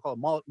some people call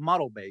it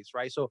model based,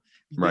 right? So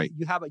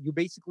you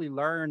basically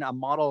learn a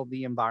model of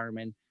the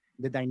environment,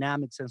 the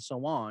dynamics and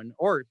so on,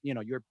 or,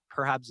 you're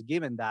perhaps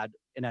given that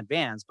in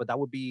advance, but that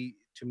would be,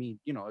 to me,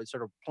 a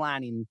sort of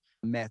planning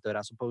method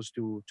as opposed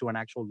to an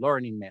actual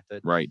learning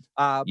method. Right.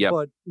 But,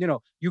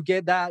 you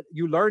get that,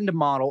 you learn the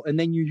model, and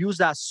then you use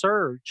that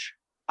search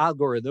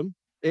algorithm,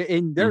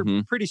 and they're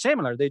pretty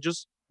similar. They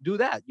just do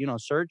that,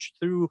 search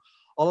through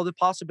all of the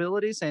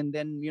possibilities, and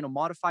then,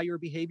 modify your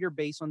behavior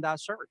based on that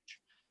search.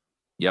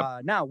 Yep.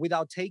 Now,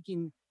 without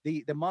taking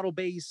the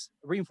model-based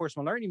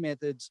reinforcement learning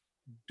methods,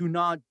 do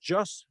not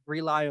just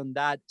rely on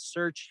that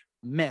search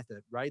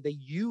method, right? They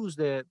use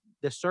the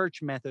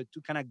search method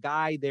to kind of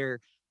guide their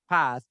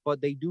path,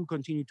 but they do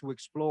continue to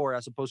explore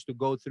as opposed to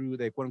go through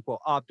the quote unquote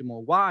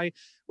optimal. Why?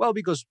 Well,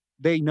 because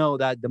they know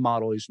that the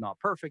model is not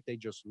perfect. They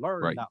just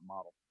learn Right. that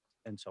model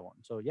and so on.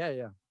 So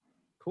yeah,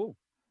 cool.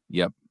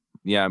 Yep.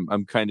 Yeah,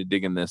 I'm kind of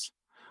digging this.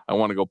 I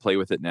want to go play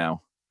with it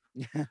now.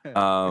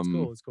 It's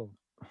cool. It's cool.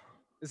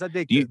 It's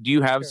addictive. Do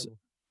you have? Terrible.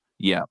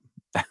 Yeah.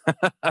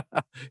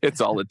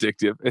 It's all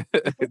addictive.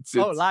 Life it's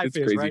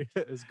is crazy. right.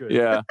 It's good.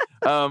 Yeah.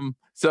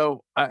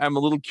 So I'm a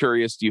little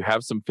curious. Do you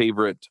have some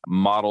favorite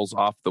models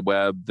off the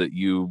web that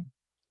you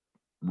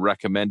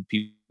recommend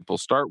people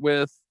start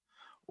with?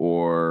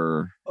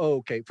 Or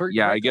Okay. For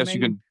I guess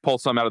you recommending, can pull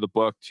some out of the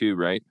book too,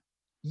 right?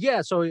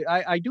 yeah, so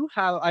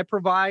I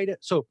provide,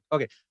 so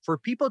okay, for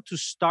people to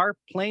start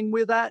playing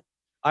with that,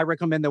 I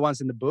recommend the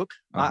ones in the book.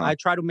 Uh-huh. I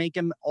try to make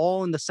them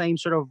all in the same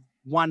sort of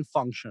one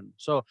function.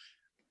 So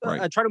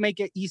Right. I try to make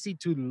it easy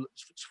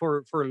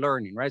for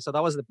learning, right? So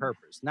that was the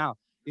purpose. Now,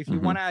 if you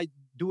Mhm. want to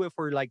do it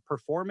for like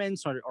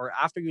performance, or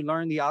after you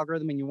learn the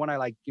algorithm and you want to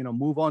like,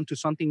 move on to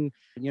something,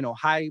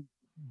 high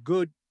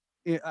good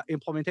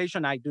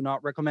implementation, I do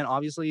not recommend.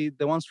 Obviously,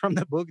 the ones from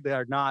the book, they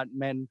are not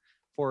meant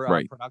for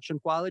Right. production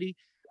quality.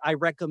 I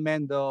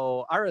recommend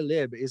though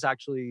RLib is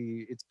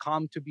actually, it's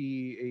come to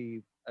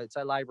be it's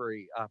a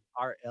library,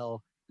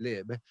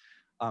 RLlib.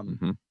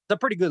 Mhm. It's a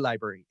pretty good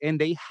library, and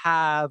they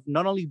have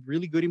not only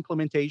really good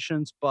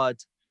implementations,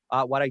 but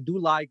what I do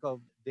like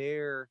of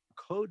their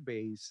code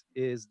base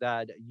is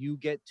that you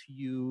get to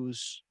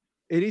use.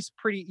 It is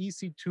pretty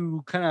easy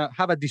to kind of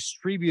have a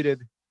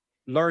distributed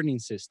learning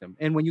system,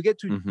 and when you get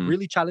to Mhm.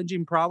 really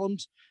challenging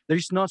problems,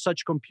 there's not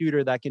such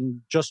computer that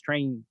can just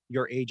train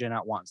your agent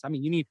at once. I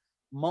mean, you need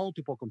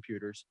multiple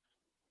computers,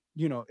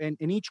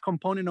 and each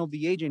component of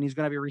the agent is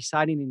going to be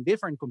residing in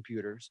different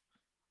computers,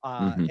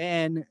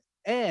 Mhm.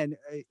 and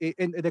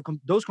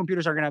those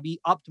computers are going to be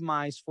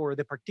optimized for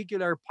the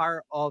particular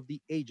part of the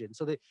agent.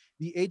 So the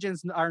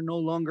agents are no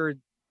longer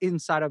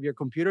inside of your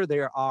computer; they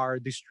are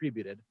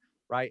distributed,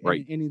 right?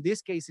 Right. And in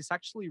this case, it's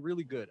actually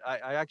really good.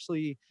 I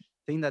actually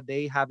think that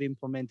they have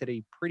implemented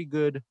a pretty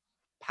good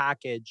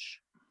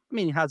package. I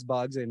mean, it has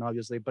bugs, and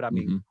obviously, but I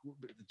mean, Mhm.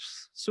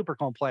 it's super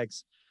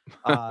complex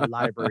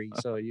library.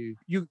 So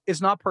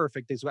it's not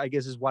perfect, is I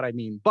guess is what I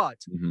mean, but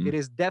Mhm. it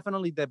is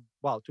definitely to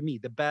me,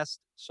 the best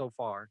so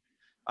far.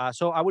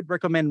 So I would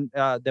recommend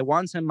the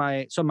ones in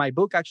my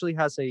book actually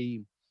has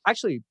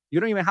actually, you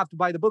don't even have to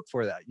buy the book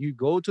for that. You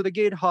go to the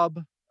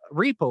GitHub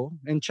repo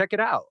and check it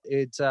out.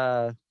 It's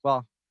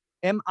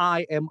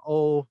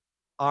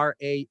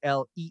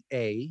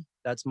MIMORALEA.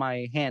 That's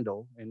my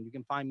handle, and you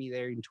can find me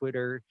there in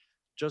Twitter,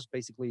 just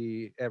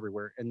basically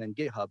everywhere, and then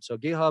GitHub. So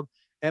GitHub,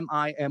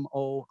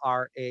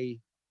 MIMORALEA,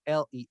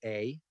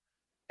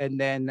 and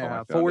then Oh, I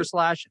found forward it.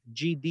 slash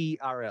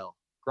GDRL,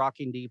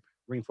 Grokking Deep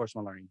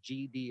Reinforcement Learning,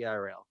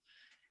 GDRL.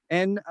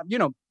 And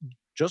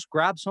just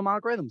grab some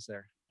algorithms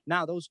there.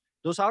 Now those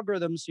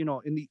algorithms,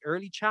 in the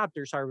early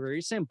chapters are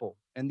very simple,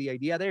 and the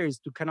idea there is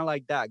to kind of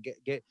like that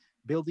get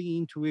build the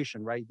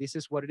intuition, right? This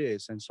is what it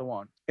is, and so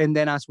on. And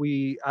then as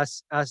we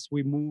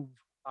move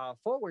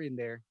forward in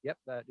there, yep,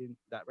 that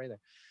right there.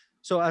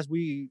 So as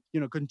we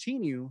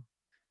continue,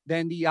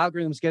 then the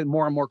algorithms get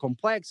more and more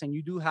complex, and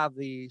you do have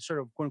the sort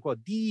of quote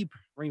unquote deep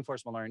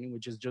reinforcement learning,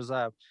 which is just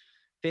a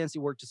fancy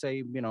word to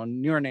say,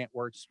 neural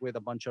networks with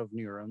a bunch of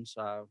neurons.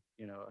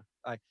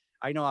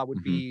 I know I would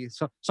Mhm. be,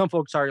 some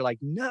folks are like,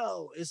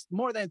 no, it's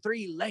more than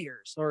 3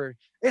 layers, or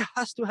it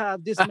has to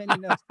have this many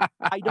nodes.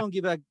 I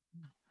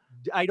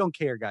don't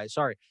care, guys.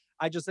 Sorry.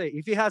 I just say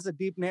if it has a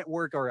deep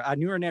network or a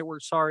neural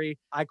network, sorry,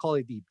 I call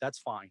it deep. That's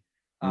fine.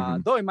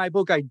 Mhm. Though in my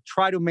book, I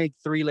try to make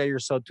 3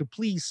 layers so to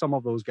please some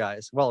of those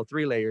guys. Well,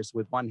 3 layers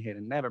with one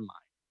hidden. Never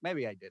mind.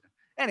 Maybe I didn't.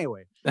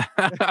 Anyway,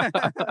 I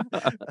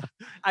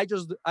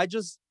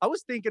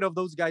was thinking of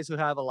those guys who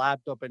have a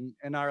laptop and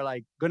are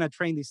like gonna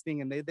train this thing,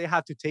 and they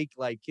have to take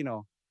like,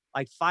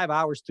 like 5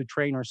 hours to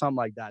train or something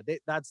like that.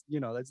 That's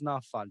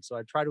not fun. So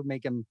I try to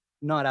make them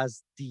not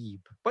as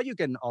deep, but you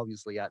can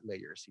obviously add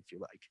layers if you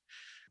like.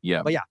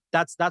 Yeah. But yeah,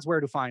 that's where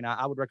to find.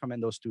 I would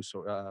recommend those two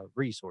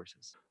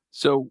resources.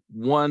 So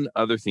one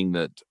other thing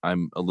that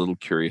I'm a little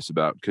curious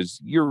about, because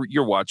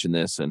you're watching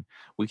this, and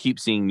we keep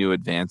seeing new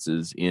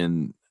advances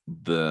in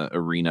the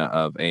arena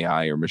of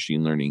AI or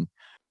machine learning.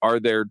 Are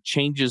there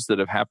changes that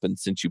have happened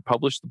since you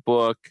published the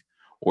book,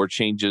 or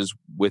changes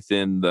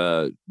within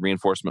the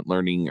reinforcement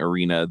learning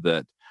arena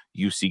that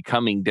you see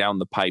coming down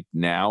the pipe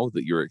now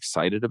that you're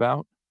excited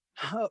about?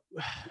 Uh,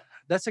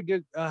 that's a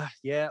good.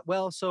 Yeah.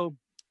 Well, so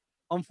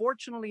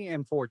unfortunately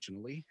and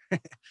fortunately,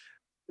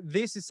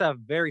 this is a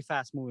very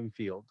fast moving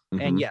field.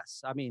 And Hmm.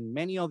 yes, I mean,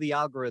 many of the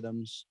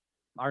algorithms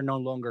are no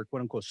longer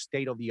quote unquote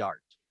state of the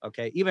art.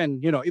 Okay. Even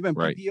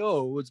Right.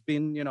 PPO, it's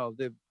been,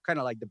 the kind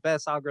of like the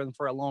best algorithm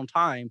for a long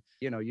time.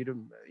 You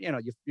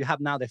have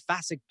now the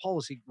FASIC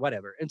policy,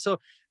 whatever. And so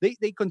they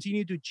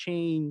continue to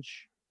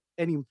change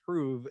and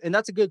improve. And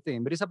that's a good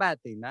thing, but it's a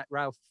bad thing. That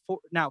Ralph,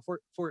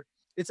 for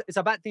it's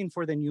a bad thing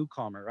for the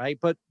newcomer, right?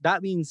 But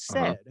that being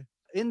Uh-huh. said,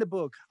 in the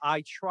book,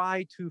 I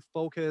try to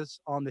focus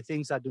on the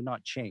things that do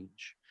not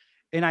change.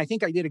 And I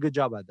think I did a good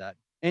job at that.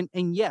 And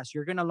yes,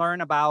 you're gonna learn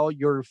about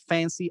your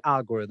fancy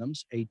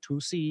algorithms,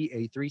 A2C,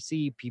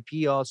 A3C,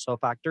 PPO,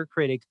 factor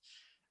critic,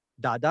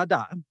 da da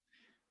da.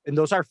 And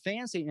those are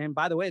fancy. And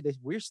by the way,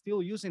 we're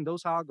still using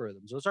those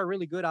algorithms. Those are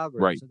really good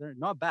algorithms. Right. So they're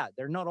not bad.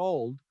 They're not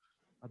old.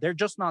 They're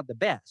just not the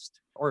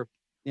best. Or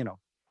you know,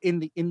 in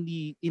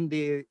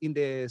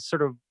the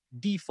sort of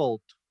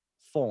default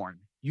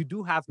form, you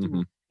do have Hmm.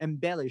 to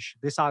embellish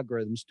these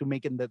algorithms to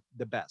make it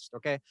the best.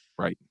 Okay,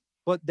 Right.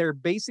 but their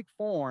basic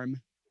form,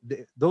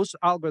 those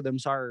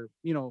algorithms are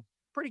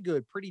pretty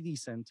good, pretty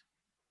decent,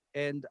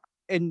 and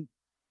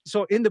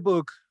so in the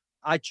book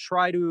I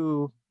try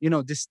to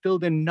distill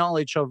the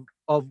knowledge of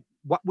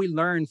what we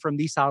learn from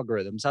these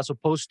algorithms, as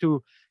opposed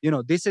to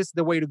this is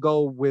the way to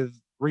go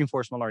with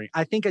reinforcement learning.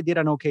 I think I did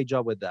an okay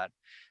job with that.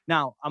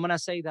 Now I'm going to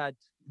say that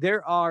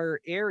there are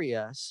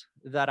areas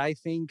that I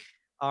think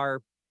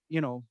are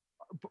you know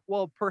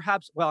well,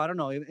 perhaps, well, I don't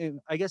know,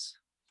 I guess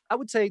I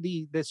would say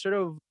the sort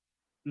of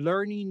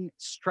learning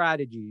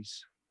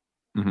strategies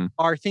Hmm.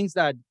 are things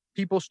that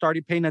people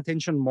started paying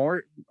attention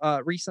more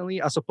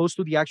recently, as opposed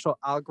to the actual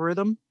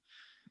algorithm.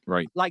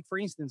 Right. Like for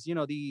instance,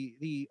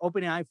 the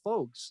OpenAI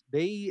folks,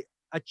 they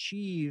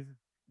achieve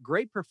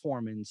great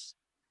performance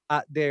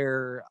at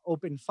their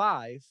Open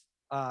Five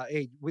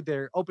with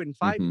their Open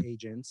Five Hmm.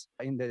 agents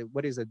in the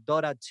what is it,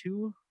 Dota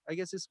 2, I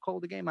guess it's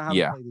called the game. I haven't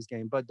Yeah. played this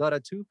game, but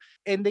Dota 2.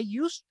 And they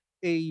used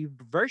a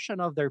version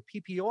of their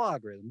PPO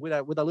algorithm with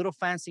a little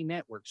fancy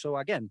network. So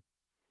again,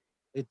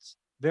 it's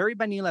very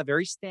vanilla,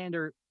 very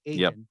standard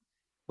Yep. agent,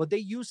 but they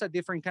use a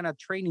different kind of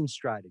training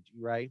strategy,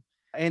 right?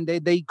 And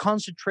they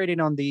concentrated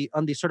on the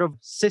sort of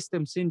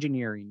systems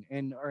engineering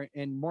and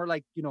more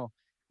like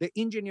the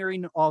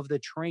engineering of the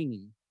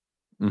training,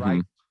 Hmm.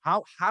 right?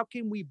 How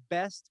can we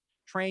best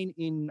train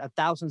in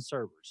 1,000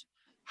 servers?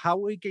 How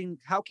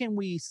can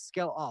we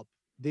scale up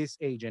this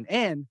agent?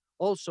 And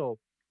also,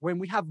 when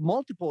we have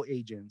multiple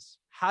agents,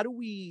 how do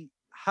we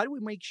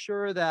make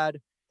sure that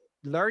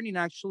learning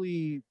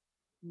actually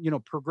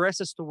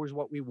progresses towards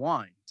what we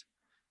want?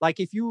 Like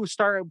if you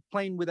start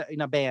playing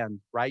in a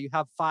band, right? You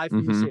have five Hmm.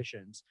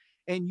 musicians,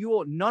 and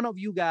none of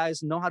you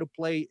guys know how to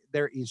play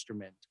their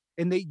instrument,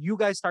 and you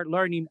guys start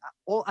learning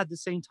all at the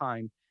same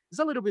time. It's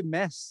a little bit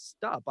messed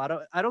up.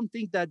 I don't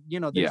think that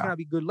there's Yeah. gonna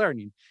be good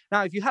learning.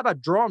 Now, if you have a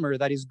drummer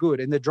that is good,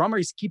 and the drummer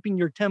is keeping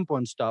your tempo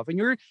and stuff, and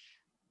you're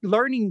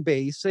learning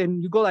bass,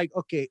 and you go like,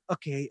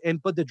 okay,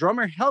 and but the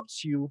drummer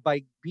helps you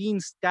by being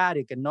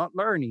static and not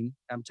learning.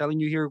 I'm telling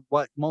you here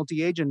what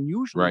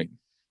Right.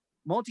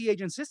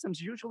 multi-agent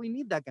systems usually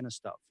need that kind of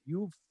stuff.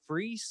 You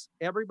freeze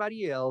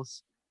everybody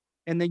else,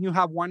 and then you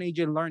have one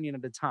agent learning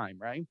at a time,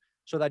 right?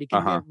 So that it can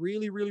Uh-huh. get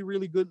really, really,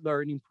 really good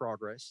learning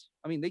progress.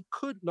 I mean, they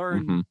could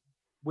learn Hmm.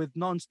 with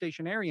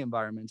non-stationary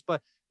environments,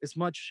 but it's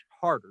much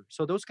harder.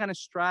 So those kind of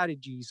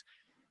strategies,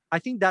 I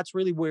think that's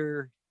really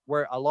where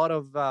a lot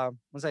of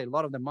let's say a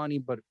lot of the money,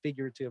 but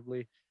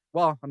figuratively.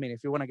 Well, I mean,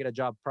 if you want to get a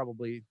job,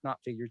 probably not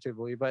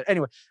figuratively, but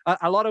anyway,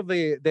 a lot of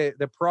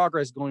the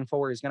progress going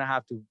forward is going to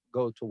have to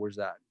go towards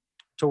that,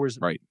 towards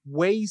Right.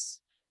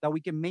 ways that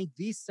we can make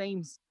these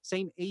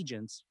same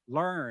agents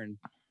learn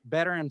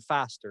better and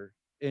faster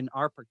in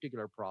our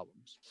particular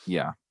problems.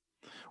 Yeah.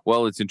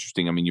 Well, it's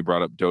interesting. I mean, you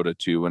brought up Dota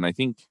 2, and I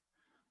think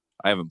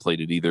I haven't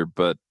played it either,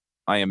 but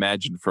I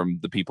imagine from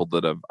the people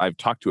that I've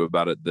talked to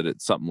about it that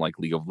it's something like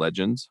League of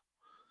Legends.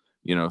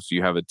 So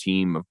you have a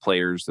team of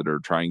players that are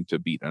trying to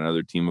beat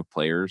another team of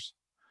players.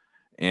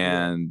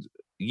 Yeah. And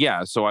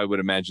yeah, so I would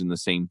imagine the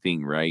same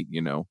thing, right?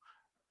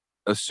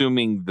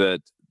 Assuming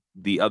that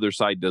the other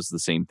side does the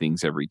same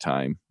things every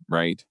time,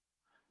 right?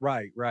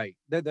 Right, right.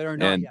 They're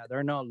not, And yeah,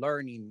 they're not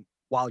learning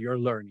while you're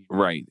learning, right?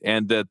 right.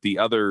 And that the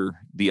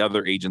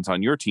other agents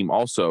on your team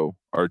also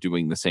are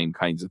doing the same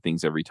kinds of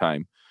things every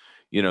time.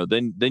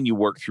 Then you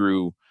work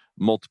through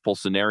multiple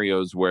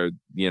scenarios where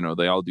they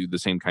all do the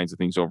same kinds of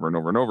things over and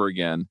over and over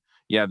again.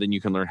 Yeah, then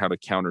you can learn how to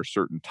counter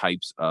certain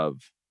types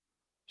of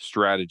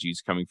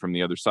strategies coming from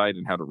the other side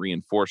and how to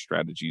reinforce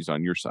strategies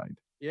on your side.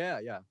 Yeah,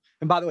 yeah.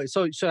 And by the way,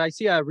 so I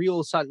see a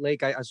Real Salt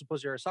Lake. I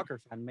suppose you're a soccer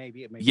fan,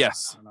 maybe, maybe not.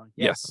 I Yes. don't know.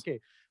 Yes. Yes. Okay.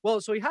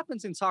 Well, so it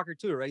happens in soccer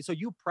too, right? So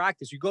you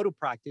practice, you go to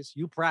practice,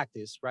 you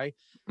practice, right?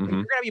 And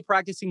Hmm. you're gonna be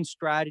practicing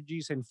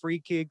strategies and free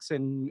kicks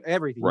and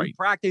everything. You Right.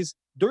 practice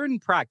during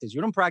practice.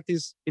 You don't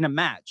practice in a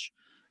match.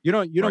 You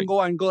don't Right.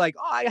 go and go like,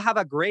 oh, I have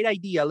a great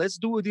idea. Let's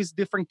do this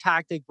different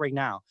tactic right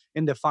now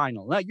in the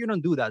final. No, you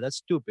don't do that. That's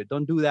stupid.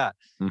 Don't do that.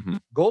 Hmm.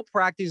 Go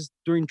practice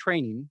during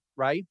training,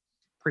 right?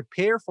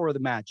 Prepare for the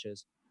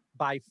matches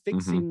by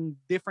Hmm. fixing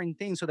different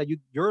things so that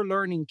your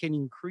learning can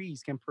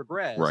increase, can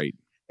progress. Right.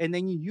 And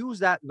then you use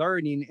that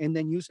learning and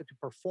then use it to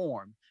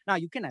perform. Now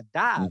you can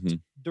adapt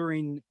Hmm.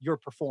 during your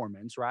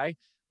performance, right?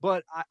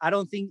 But I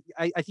don't think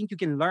I think you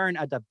can learn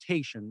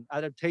adaptation.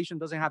 Adaptation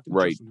doesn't have to be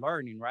Right. just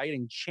learning, right?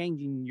 And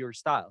changing your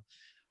style.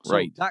 So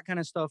Right. that kind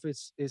of stuff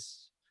is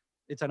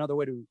it's another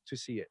way to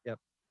see it. Yep.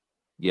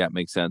 Yeah, it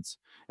makes sense.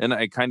 And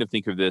I kind of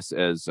think of this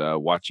as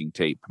watching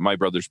tape. My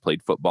brothers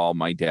played football.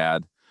 My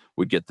dad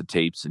would get the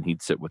tapes and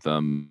he'd sit with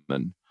them,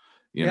 and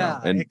Yeah,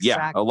 a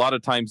exactly. lot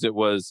of times it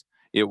was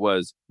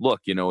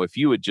look, if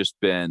you had just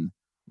been,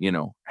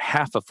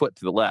 half a foot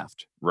to the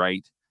left,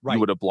 right, you Right.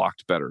 would have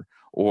blocked better.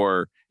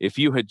 Or if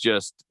you had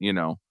just,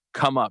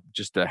 come up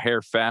just a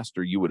hair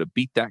faster, you would have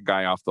beat that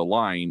guy off the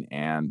line.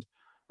 And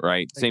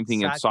right, same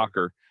thing in Exactly.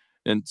 soccer.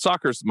 And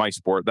soccer's my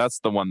sport. That's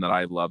the one that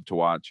I love to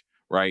watch,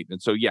 right?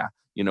 And so yeah,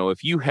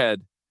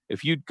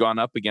 if you'd gone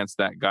up against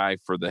that guy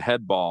for the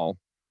head ball,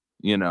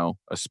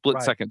 a split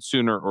Right. second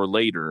sooner or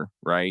later,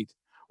 right?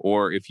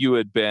 Or if you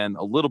had been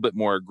a little bit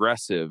more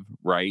aggressive,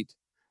 right,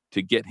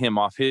 to get him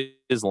off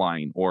his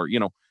line, or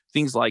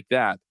things like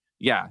that.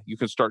 Yeah, you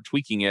can start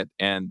tweaking it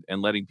and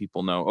letting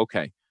people know,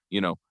 okay,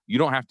 you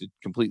don't have to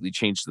completely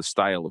change the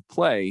style of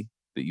play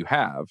that you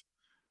have,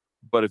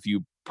 but if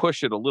you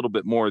push it a little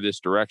bit more this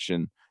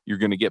direction, you're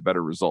going to get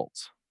better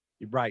results.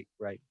 Right.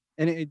 Right.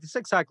 And it's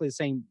exactly the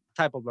same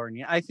type of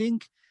learning. I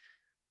think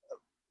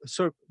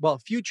so. Well,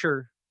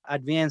 future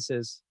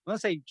advances,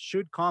 let's say,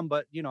 should come,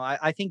 but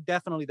I think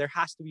definitely there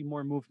has to be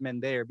more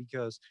movement there,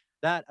 because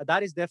that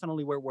is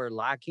definitely where we're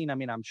lacking. I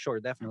mean, I'm sure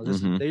definitely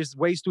Hmm. there's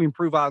ways to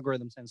improve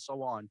algorithms and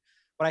so on,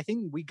 but I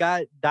think we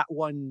got that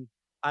one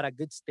at a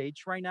good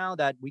stage right now,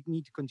 that we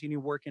need to continue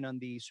working on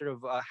the sort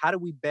of how do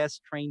we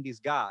best train these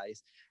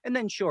guys, and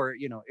then sure,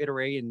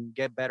 iterate and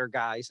get better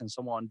guys and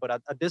so on. But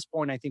at this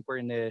point, I think we're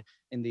in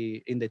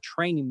the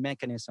training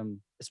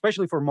mechanism,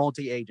 especially for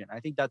multi-agent. I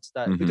think that's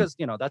that, Hmm. because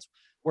that's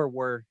where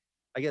we're,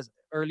 I guess,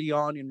 early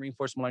on in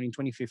reinforcement learning,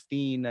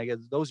 2015, I guess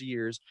those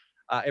years,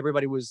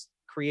 everybody was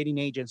creating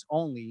agents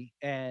only,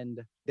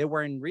 and they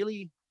weren't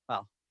really,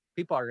 well,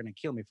 people are going to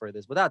kill me for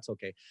this, but that's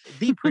okay.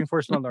 Deep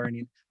reinforcement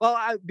learning.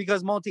 Well,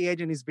 because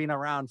multi-agent has been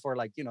around for,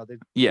 like, the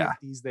Yeah,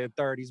 50s, the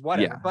 30s,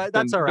 whatever, yeah, but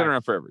that's all been right.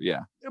 around forever.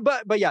 Yeah,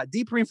 But yeah,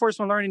 deep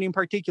reinforcement learning in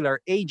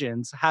particular,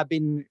 agents have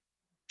been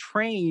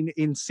trained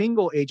in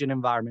single agent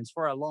environments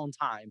for a long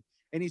time.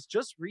 And it's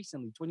just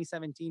recently,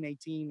 2017,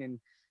 18, and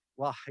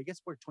well, I guess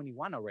we're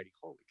 21 already.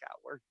 Holy cow,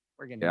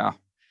 we're getting yeah,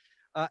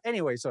 old.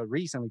 Anyway, so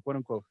recently, quote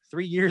unquote,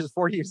 3 years,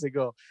 4 years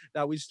ago,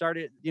 that we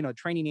started,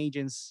 training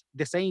agents,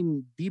 the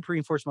same deep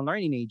reinforcement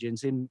learning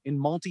agents in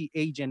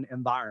multi-agent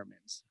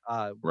environments,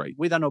 right.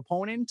 with an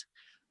opponent,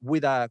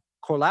 with a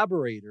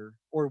collaborator,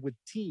 or with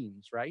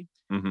teams, right?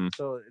 Hmm.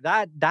 So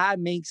that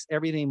makes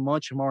everything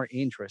much more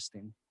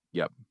interesting.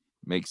 Yep,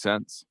 makes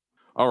sense.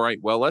 All right,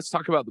 well, let's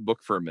talk about the book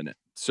for a minute.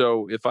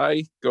 So, if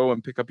I go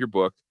and pick up your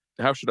book,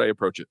 how should I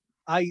approach it?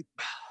 I,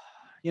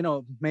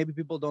 maybe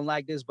people don't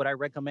like this, but I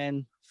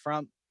recommend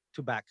front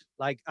to back.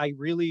 Like, I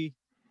really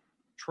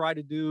try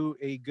to do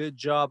a good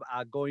job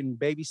at going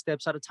baby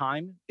steps at a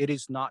time. It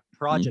is not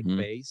project Hmm.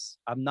 based.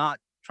 I'm not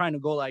trying to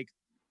go like,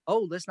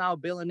 oh, let's now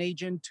build an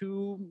agent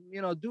to,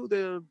 do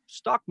the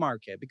stock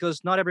market,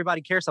 because not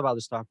everybody cares about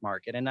the stock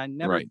market. And I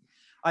never, Right.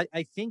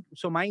 I think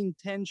so. My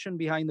intention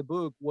behind the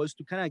book was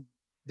to kind of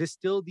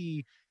distill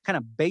the kind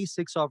of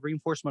basics of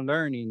reinforcement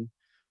learning,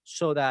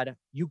 so that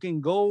you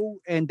can go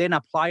and then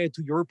apply it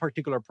to your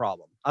particular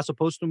problem, as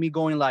opposed to me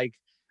going like,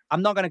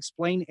 I'm not going to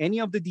explain any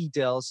of the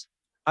details.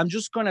 I'm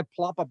just going to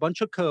plop a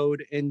bunch of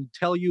code and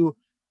tell you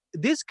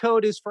this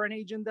code is for an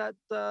agent that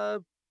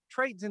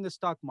trades in the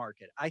stock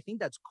market. I think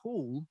that's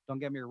cool. Don't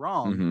get me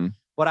wrong. Hmm.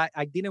 But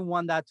I didn't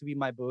want that to be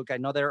my book. I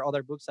know there are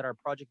other books that are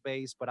project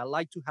based, but I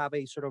like to have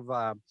a sort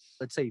of,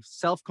 let's say,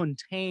 self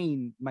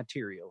contained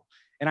material.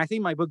 And I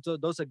think my book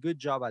does a good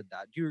job at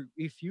that.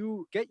 If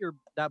you get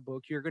that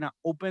book, you're gonna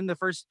open the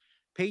first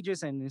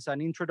pages, and it's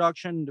an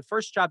introduction. The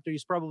first chapter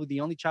is probably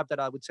the only chapter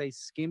that I would say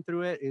skim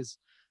through it is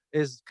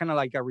kind of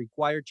like a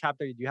required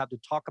chapter. You have to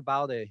talk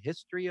about the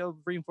history of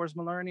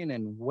reinforcement learning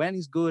and when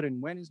is good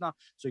and when is not.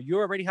 So you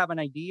already have an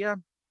idea.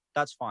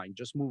 That's fine.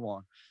 Just move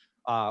on,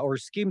 or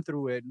skim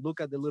through it. Look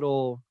at the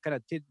little kind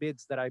of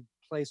tidbits that I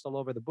placed all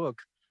over the book,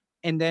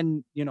 and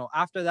then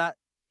after that,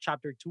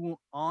 chapter 2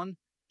 on,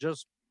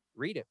 just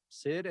read it,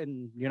 sit,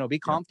 and be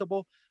Yep.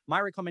 comfortable. My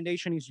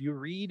recommendation is you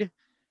read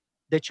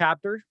the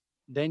chapter,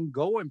 then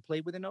go and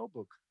play with a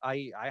notebook.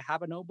 I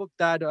have a notebook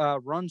that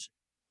runs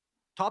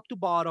top to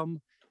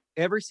bottom.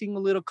 Every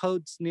single little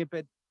code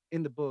snippet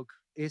in the book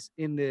is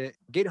in the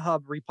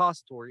GitHub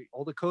repository.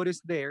 All the code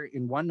is there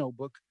in one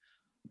notebook,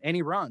 and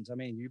it runs. I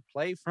mean, you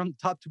play from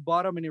top to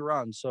bottom and it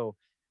runs. So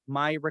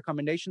my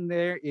recommendation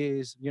there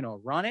is,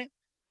 run it,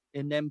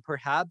 and then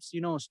perhaps,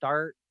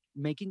 start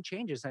making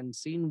changes and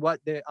seeing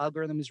what the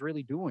algorithm is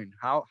really doing.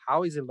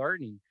 How is it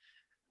learning?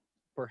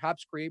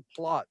 Perhaps create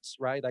plots,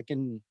 right? That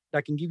can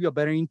give you a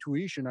better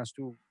intuition as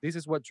to this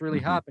is what's really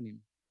Hmm.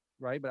 happening,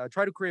 right? But I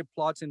try to create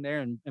plots in there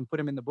and put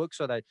them in the book,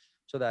 so that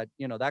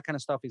that kind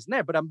of stuff is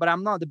there. But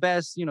I'm not the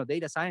best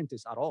data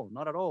scientist at all,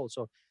 not at all.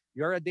 So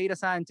you're a data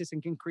scientist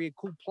and can create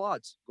cool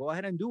plots. Go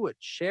ahead and do it.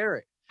 Share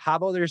it.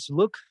 Have others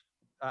look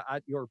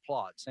at your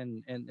plots,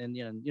 and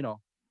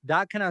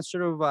that kind of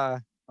sort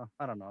of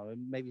I don't know,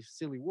 maybe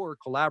silly word,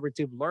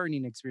 collaborative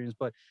learning experience,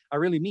 but I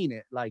really mean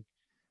it. Like,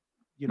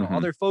 Hmm.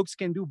 other folks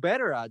can do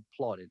better at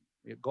plotting.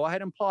 go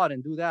ahead and plot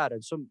and do that.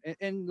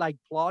 And like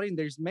plotting,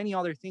 there's many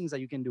other things that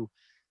you can do.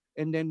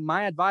 And then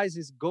my advice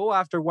is go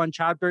after one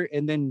chapter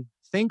and then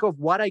think of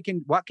what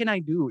can I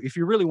do if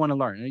you really want to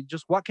learn. And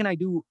just what can I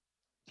do,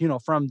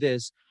 from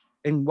this,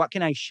 and what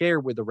can I share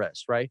with the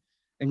rest, right?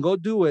 And go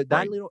do it. That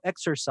Right. little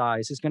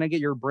exercise is gonna get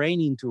your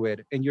brain into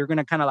it, and you're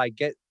gonna kind of like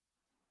get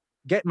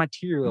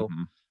material,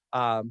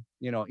 Mhm.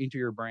 into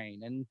your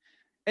brain,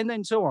 and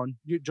then so on.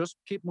 You just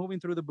keep moving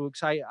through the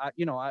books.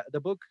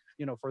 The book,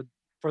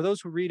 for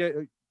those who read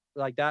it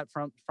like that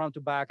front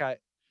to back,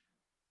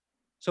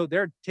 so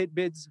there are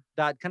tidbits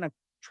that kind of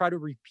try to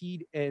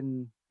repeat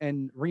and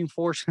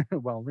reinforce,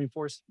 well,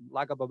 reinforce,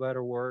 lack of a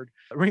better word,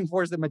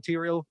 reinforce the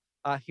material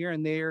here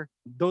and there.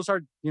 Those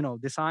are,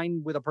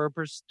 designed with a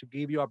purpose to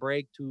give you a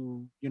break,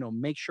 to,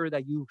 make sure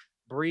that you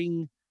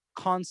bring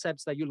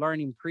concepts that you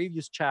learn in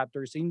previous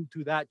chapters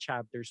into that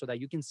chapter so that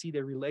you can see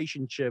the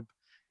relationship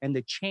and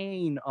the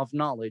chain of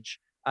knowledge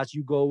as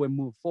you go and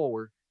move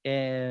forward.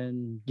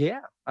 And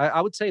yeah,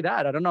 I would say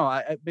that. I don't know.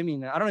 I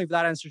mean, I don't know if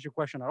that answers your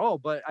question at all,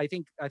 but I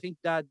think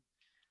that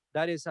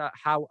is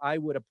how I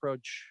would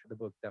approach the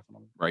book,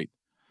 definitely. Right.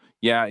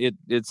 Yeah,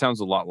 it sounds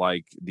a lot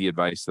like the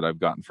advice that I've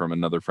gotten from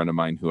another friend of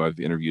mine who I've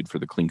interviewed for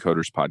the Clean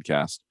Coders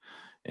podcast.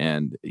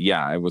 And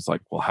yeah, I was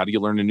like, well, how do you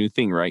learn a new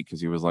thing, right?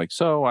 Because he was like,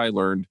 so I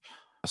learned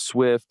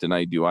Swift and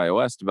I do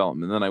iOS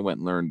development. And then I went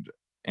and learned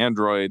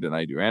Android and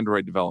I do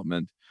Android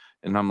development.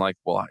 And I'm like,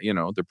 well,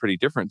 they're pretty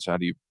different. So how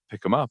do you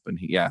pick them up? And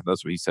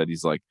that's what he said.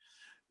 He's like,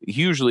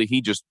 usually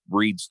he just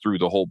reads through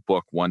the whole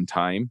book one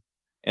time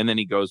and then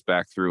he goes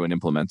back through and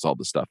implements all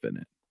the stuff in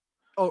it.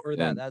 Oh, or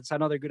And that's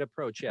another good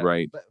approach. Yeah.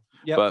 right. But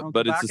yeah, front to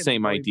But it's back the and then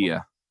same going forward.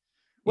 idea.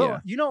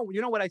 Well,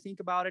 Yeah. what I think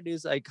about it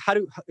is like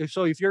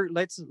if you're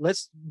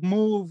let's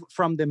move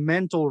from the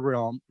mental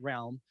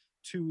realm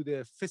to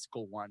the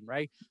physical one,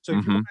 right? So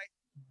if you Mhm. want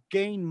to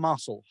gain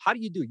muscle, how do?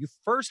 You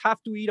first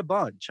have to eat a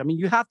bunch. I mean,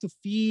 you have to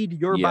feed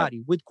your Yep.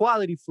 body with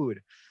quality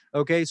food.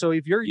 Okay, so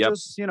if you're Yep.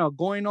 just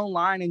going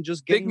online and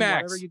just Big getting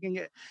whatever Macs. you can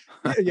get,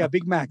 yeah,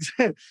 Big Macs.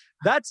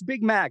 That's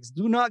Big Macs.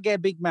 Do not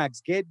get Big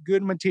Macs. Get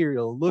good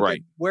material. Look at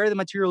Right. where the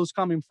material is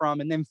coming from,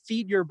 and then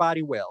feed your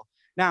body well.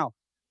 Now,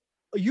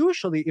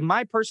 usually in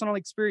my personal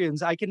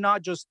experience, I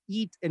cannot just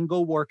eat and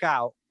go work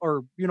out,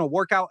 or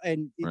work out,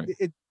 and Right.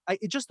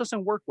 it just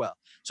doesn't work well.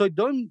 So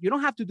you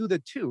don't have to do the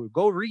two.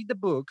 Go read the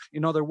book.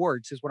 In other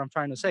words, is what I'm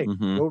trying to say.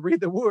 Mhm. Go read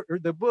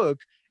the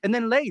book, and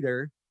then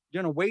later,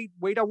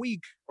 wait a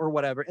week or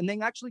whatever, and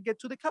then actually get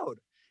to the code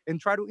and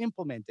try to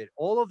implement it.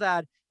 All of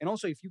that, and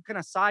also if you kind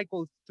of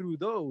cycle through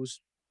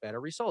those, better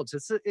results.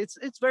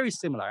 It's very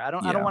similar. I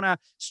don't Yeah. want to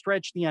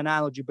stretch the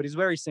analogy, but it's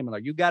very similar.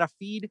 You gotta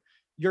feed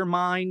your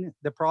mind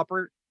the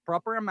proper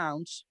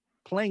amounts,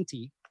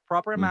 plenty,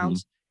 proper Mhm.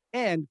 amounts,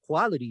 and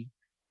quality,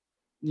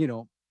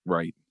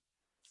 Right.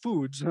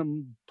 foods,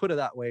 put it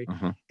that way.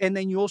 Mhm. And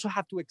then you also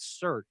have to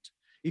exert.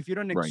 If you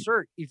don't Right.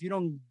 exert, if you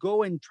don't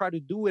go and try to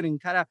do it and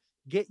kind of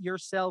get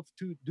yourself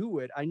to do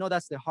it, I know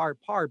that's the hard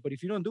part, but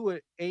if you don't do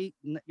it,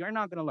 you're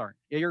not going to learn.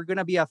 You're going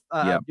to be a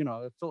Yep.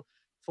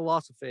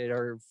 philosopher,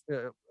 or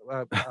Yep.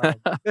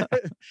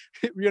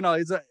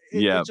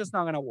 it's just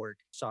not going to work.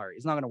 Sorry,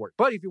 it's not going to work.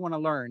 But if you want to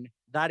learn,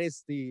 that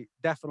is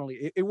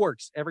definitely it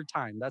works every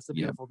time. That's the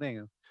Yep. beautiful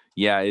thing.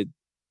 Yeah,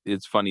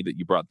 it's funny that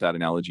you brought that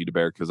analogy to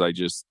bear because I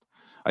just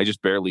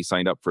barely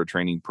signed up for a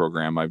training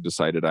program. I've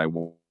decided I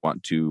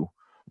want to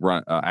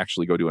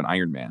actually go to an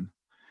Ironman,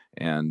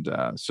 and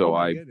so Oh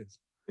my I goodness.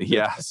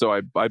 yeah, so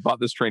I bought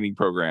this training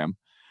program,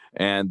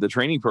 and the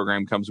training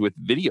program comes with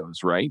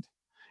videos, right?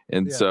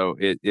 And Yeah. so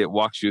it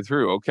walks you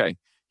through. Okay,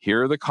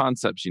 here are the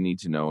concepts you need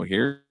to know.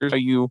 Here's how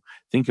you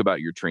think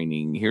about your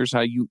training. Here's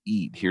how you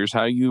eat. Here's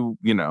how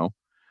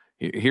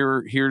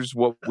here's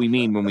what we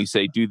mean when we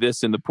say do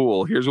this in the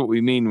pool. Here's what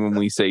we mean when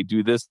we say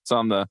do this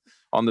on the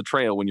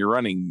trail when you're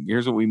running.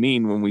 Here's what we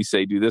mean when we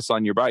say do this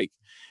on your bike.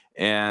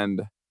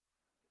 And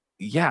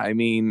yeah, I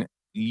mean,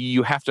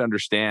 you have to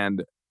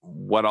understand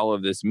what all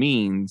of this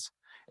means,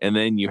 and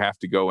then you have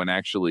to go and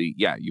actually,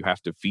 you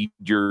have to feed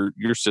your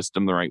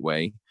system the right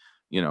way,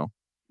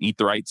 eat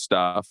the right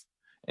stuff.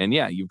 And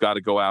you've got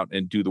to go out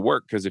and do the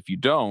work, because if you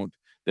don't,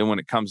 then when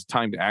it comes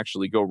time to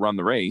actually go run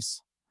the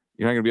race,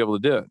 you're not going to be able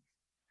to do it.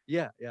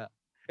 Yeah, yeah.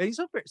 And it's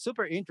super,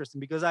 super interesting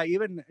because I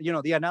even,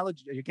 the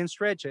analogy, you can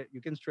stretch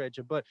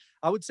it, but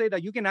I would say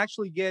that you can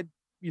actually get,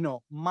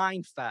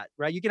 mind fat,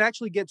 right? You can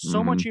actually get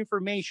so much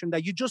information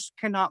that you just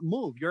cannot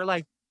move. You're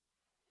like,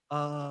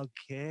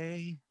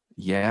 okay,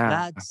 Yeah.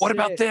 that's What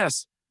about it.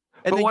 this?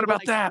 And But then what you go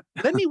about like, that?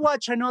 let me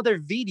watch another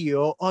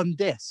video on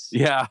this.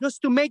 Yeah.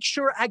 Just to make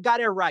sure I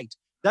got it right.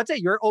 That's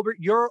it.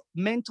 You're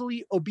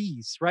mentally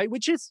obese, right?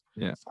 Which is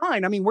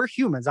fine. I mean, we're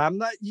humans. I'm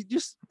not, you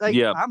just like,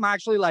 Yeah. I'm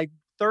actually like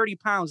 30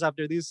 pounds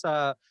after this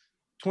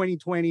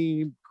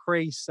 2020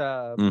 craze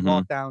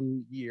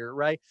lockdown year,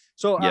 right?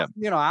 So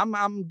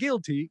I'm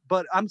guilty,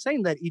 but I'm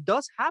saying that it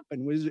does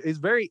happen. It's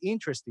very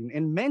interesting,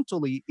 and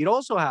mentally it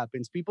also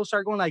happens. People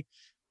start going like,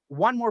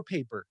 one more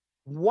paper,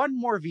 one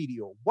more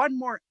video, one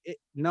more.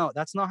 No,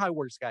 that's not how it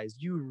works, guys.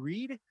 You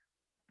read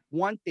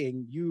one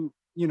thing, you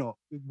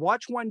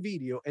watch one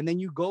video and then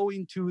you go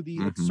into the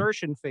Mhm.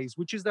 exertion phase,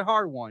 which is the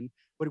hard one.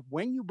 But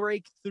when you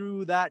break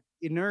through that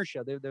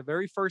inertia, the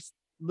very first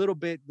little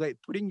bit, like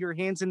putting your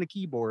hands in the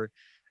keyboard,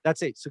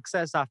 that's it.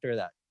 Success after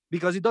that.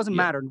 Because it doesn't Yep.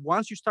 matter.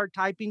 Once you start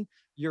typing,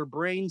 your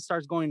brain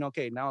starts going,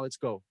 okay, now let's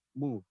go.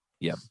 Move.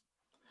 Yep.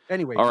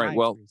 Anyway, All right. my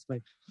Well,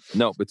 experience.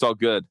 no, it's all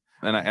good.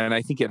 And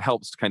I think it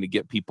helps to kind of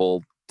get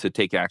people to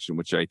take action,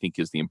 which I think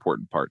is the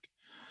important part.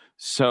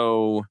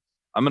 So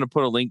I'm going to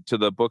put a link to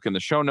the book in the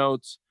show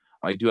notes.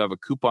 I do have a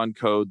coupon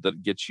code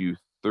that gets you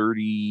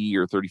 30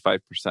 or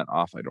 35%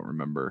 off. I don't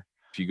remember.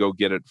 If you go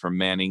get it from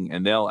Manning,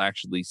 and they'll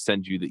actually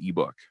send you the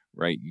ebook,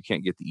 right? You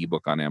can't get the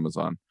ebook on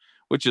Amazon,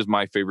 which is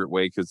my favorite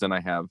way, because then I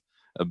have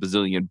a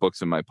bazillion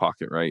books in my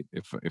pocket, right?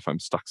 If I'm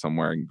stuck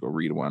somewhere, I can go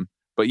read one.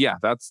 But yeah,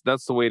 that's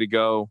the way to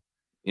go,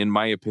 in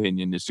my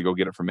opinion, is to go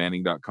get it from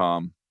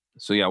Manning.com.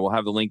 So yeah, we'll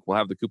have the link. We'll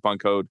have the coupon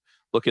code.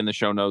 Look in the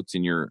show notes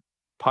in your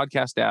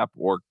podcast app,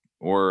 or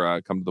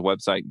come to the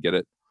website and get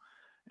it.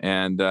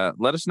 And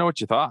let us know what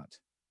you thought.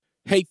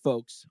 Hey,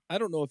 folks, I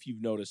don't know if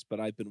you've noticed,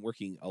 but I've been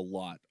working a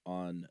lot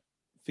on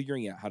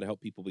figuring out how to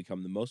help people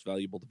become the most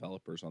valuable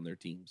developers on their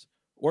teams,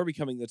 or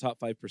becoming the top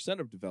 5%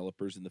 of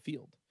developers in the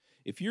field.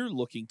 If you're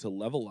looking to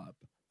level up,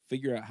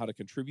 figure out how to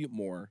contribute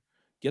more,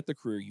 get the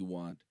career you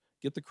want,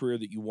 get the career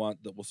that you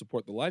want that will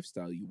support the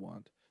lifestyle you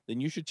want,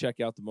 then you should check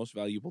out the Most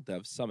Valuable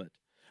Dev Summit.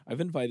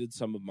 I've invited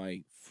some of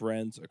my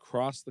friends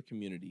across the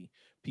community,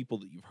 people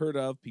that you've heard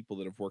of, people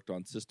that have worked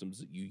on systems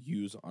that you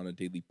use on a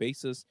daily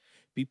basis,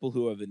 people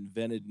who have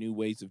invented new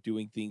ways of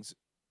doing things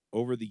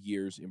over the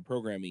years in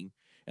programming,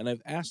 and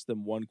I've asked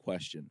them one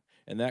question,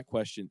 and that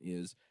question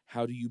is,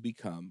 how do you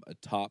become a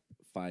top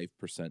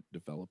 5%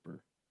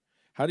 developer?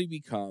 How do you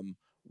become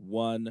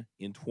 1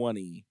 in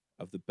 20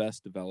 of the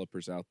best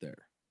developers out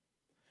there?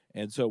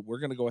 And so we're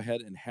going to go ahead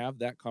and have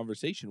that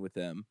conversation with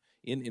them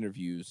in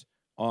interviews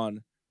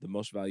on the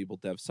Most Valuable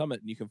Dev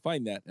Summit. And you can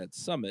find that at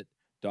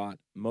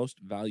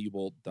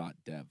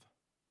summit.mostvaluable.dev.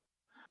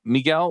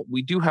 Miguel,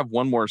 we do have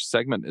one more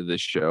segment of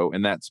this show,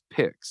 and that's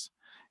picks.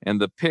 And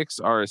the picks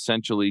are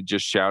essentially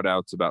just shout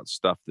outs about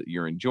stuff that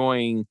you're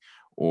enjoying,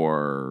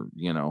 or,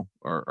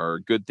 or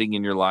a good thing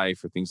in your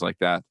life, or things like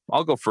that.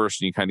 I'll go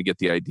first, and you kind of get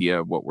the idea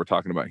of what we're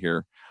talking about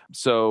here.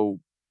 So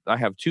I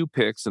have 2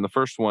 picks, and the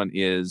first one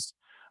is,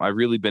 I've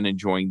really been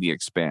enjoying The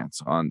Expanse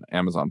on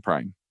Amazon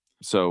Prime.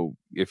 So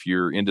if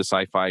you're into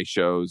sci-fi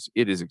shows,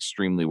 it is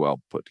extremely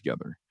well put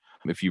together.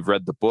 If you've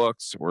read the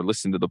books or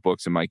listened to the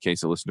books, in my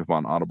case, I listened to them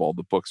on Audible.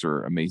 The books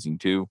are amazing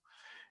too.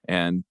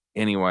 And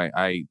anyway,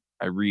 I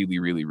really,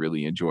 really,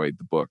 really enjoyed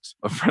the books.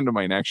 A friend of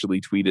mine actually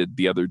tweeted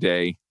the other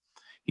day.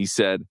 He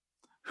said,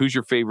 "Who's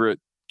your favorite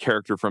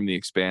character from The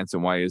Expanse,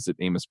 and why is it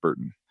Amos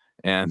Burton?"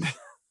 And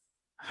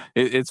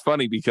it's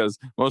funny because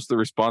most of the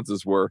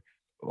responses were,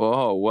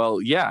 "Oh,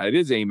 well, yeah, it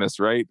is Amos,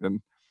 right?"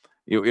 And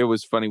it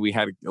was funny. We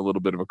had a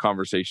little bit of a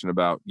conversation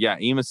about, yeah,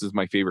 Amos is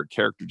my favorite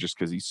character just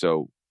because he's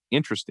so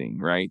interesting,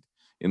 right?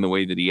 In the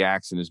way that he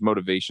acts, and his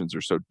motivations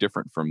are so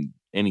different from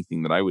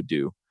anything that I would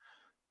do,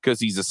 because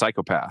he's a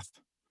psychopath.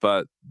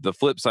 But the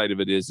flip side of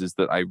it is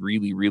that I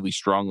really, really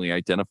strongly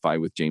identify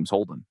with James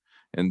Holden.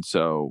 And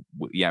so,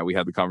 yeah, we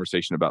had the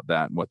conversation about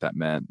that and what that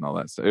meant and all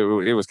that stuff.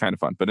 It was kind of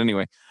fun. But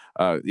anyway,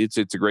 it's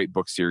a great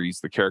book series.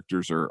 The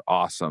characters are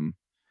awesome.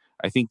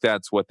 I think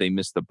that's what they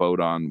missed the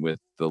boat on with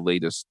the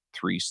latest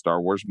 3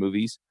 Star Wars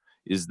movies,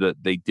 is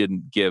that they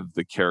didn't give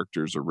the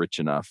characters a rich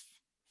enough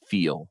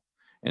feel.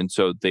 And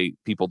so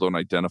people don't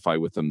identify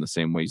with them the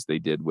same ways they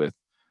did with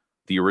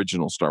the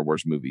original Star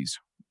Wars movies,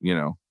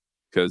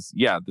 because,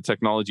 yeah, the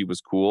technology was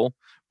cool,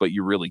 but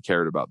you really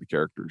cared about the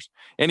characters.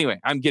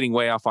 Anyway, I'm getting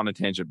way off on a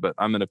tangent, but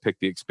I'm going to pick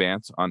The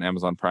Expanse on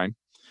Amazon Prime.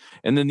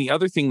 And then the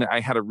other thing that I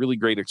had a really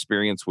great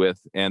experience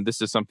with, and this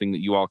is something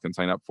that you all can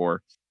sign up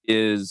for,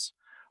 is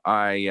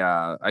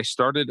I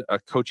started a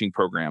coaching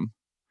program,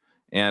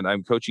 and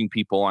I'm coaching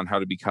people on how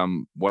to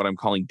become what I'm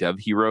calling dev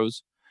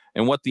heroes.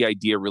 And what the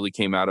idea really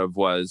came out of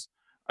was,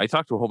 I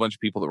talked to a whole bunch of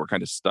people that were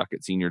kind of stuck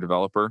at senior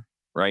developer,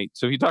 right?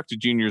 So if you talk to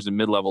juniors and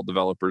mid-level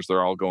developers,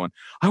 they're all going,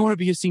 I want to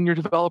be a senior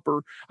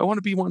developer. I want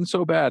to be one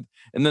so bad.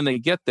 And then they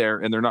get there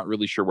and they're not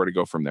really sure where to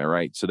go from there,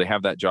 right? So they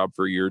have that job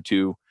for a year or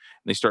two,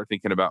 and they start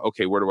thinking about,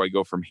 okay, where do I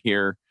go from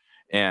here?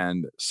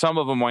 And some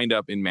of them wind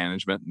up in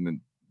management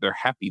and they're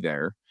happy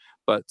there.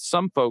 But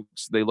some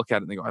folks, they look at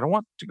it and they go, I don't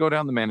want to go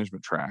down the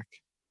management track,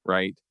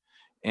 right?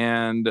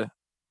 And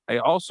I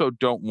also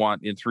don't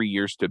want in 3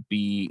 years to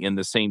be in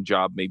the same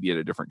job, maybe at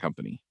a different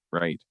company,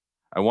 right?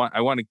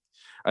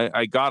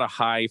 I got a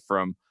high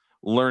from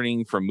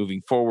learning, from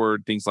moving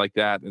forward, things like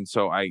that. And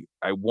so I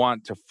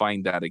want to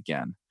find that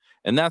again.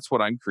 And that's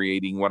what I'm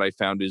creating. What I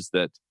found is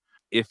that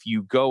if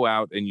you go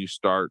out and you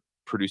start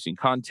producing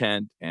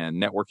content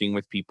and networking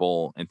with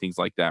people and things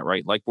like that,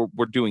 right? Like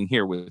we're doing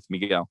here with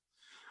Miguel.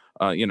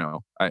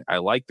 I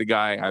like the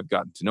guy. I've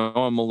gotten to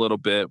know him a little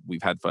bit.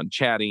 We've had fun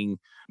chatting.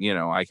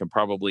 I can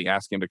probably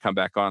ask him to come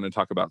back on and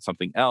talk about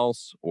something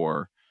else,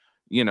 or,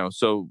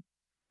 so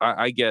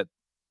I get,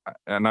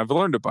 and I've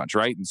learned a bunch,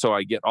 right? And so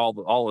I get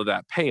all of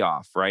that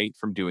payoff, right,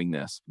 from doing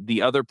this.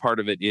 The other part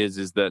of it is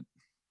that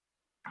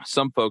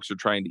some folks are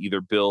trying to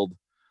either build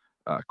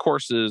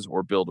courses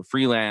or build a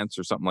freelance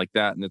or something like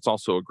that. And it's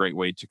also a great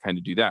way to kind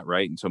of do that,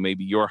 right? And so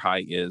maybe your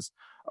high is,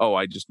 oh,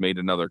 I just made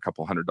another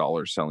couple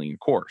 $100 selling a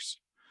course,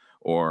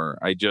 or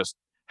I just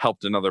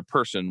helped another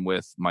person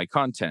with my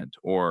content,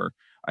 or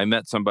I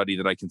met somebody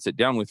that I can sit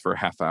down with for a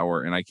half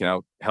hour and I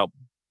can help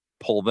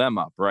pull them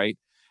up, right?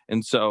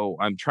 And so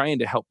I'm trying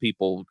to help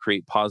people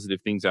create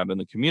positive things out in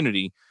the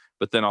community,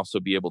 but then also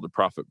be able to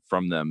profit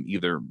from them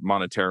either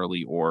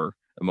monetarily or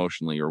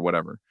emotionally or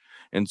whatever.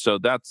 And so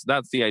that's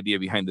the idea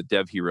behind the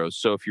Dev Heroes.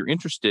 So if you're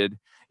interested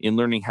in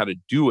learning how to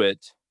do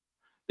it,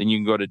 then you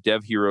can go to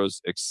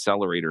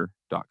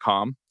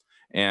devheroesaccelerator.com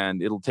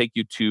and it'll take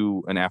you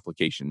to an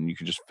application. You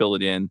can just fill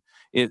it in.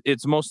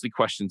 It's mostly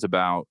questions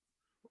about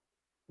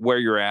where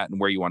you're at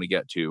and where you want to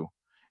get to.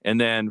 And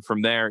then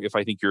from there, if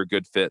I think you're a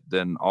good fit,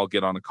 then I'll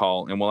get on a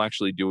call and we'll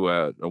actually do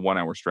a 1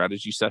 hour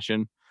strategy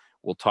session.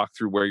 We'll talk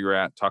through where you're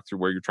at, talk through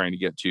where you're trying to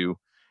get to,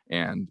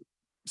 and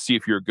see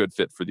if you're a good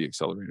fit for the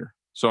accelerator.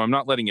 So I'm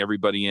not letting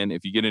everybody in.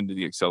 If you get into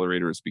the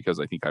accelerator, it's because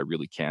I think I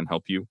really can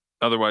help you.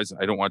 Otherwise,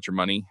 I don't want your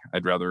money.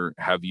 I'd rather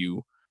have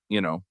you,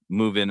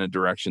 move in a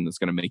direction that's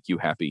going to make you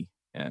happy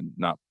and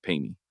not pay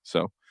me.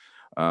 So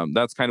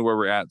that's kind of where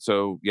we're at.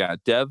 So yeah,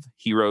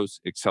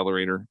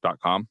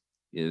 devheroesaccelerator.com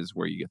is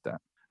where you get that.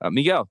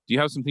 Miguel, do you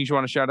have some things you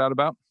want to shout out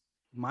about?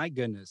 My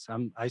goodness,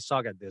 I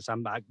suck at this. I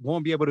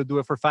won't be able to do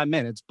it for 5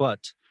 minutes,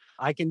 but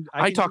I can.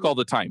 I talk all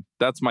the time.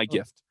 That's my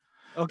gift.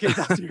 Okay,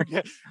 that's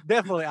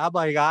definitely. I'm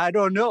like, I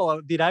don't know.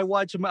 Did I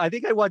watch? I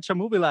think I watched a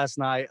movie last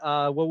night.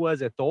 What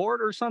was it, Thor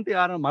or something?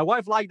 I don't know. My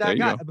wife liked that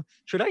guy. Go.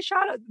 Should I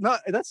shout it? No,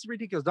 that's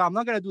ridiculous. No, I'm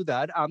not gonna do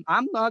that.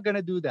 I'm not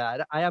gonna do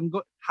that. I am.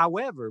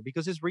 However,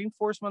 because it's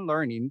reinforcement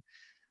learning,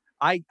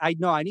 I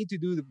know I need to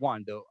do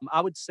one though.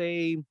 I would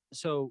say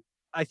so.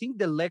 I think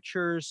the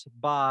lectures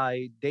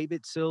by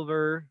David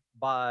Silver,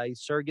 by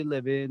Sergey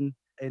Levin,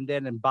 and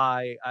then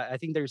I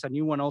think there's a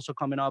new one also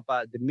coming up,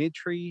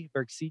 Dmitry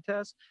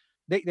Berksitas.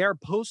 They are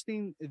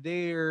posting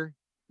their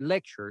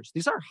lectures.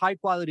 These are high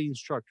quality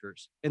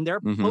instructors, and they're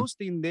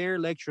posting their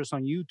lectures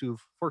on YouTube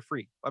for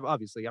free.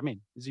 Obviously, I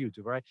mean, it's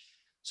YouTube, right?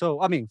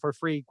 So, I mean, for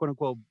free, quote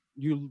unquote,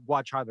 you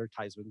watch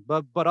advertisement.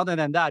 But other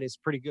than that, it's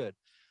pretty good.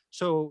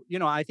 So,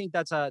 I think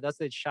that's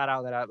the shout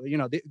out that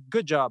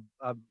good job.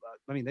 I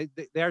mean,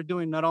 they are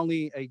doing not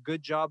only a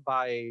good job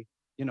by,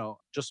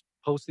 just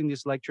posting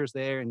these lectures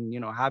there and,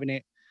 having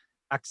it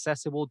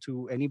accessible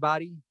to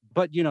anybody,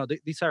 but,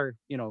 these are,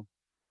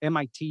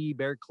 MIT,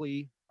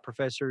 Berkeley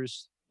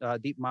professors,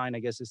 DeepMind, I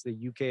guess is the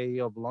UK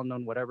of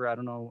London, whatever. I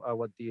don't know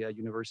what the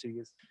university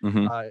is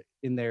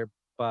in there.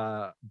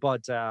 I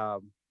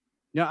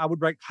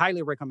would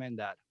highly recommend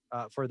that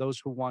for those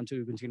who want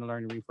to continue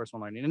learning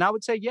reinforcement learning. And I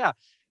would say, yeah,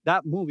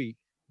 that movie,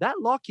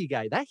 that Loki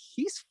guy,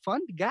 he's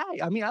fun guy.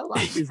 I mean, I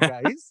like this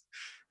guy.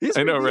 He's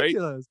I know,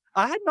 ridiculous.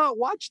 Right? I had not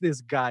watched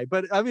this guy,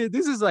 but I mean,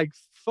 this is like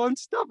fun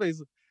stuff.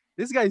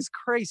 This guy is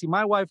crazy.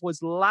 My wife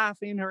was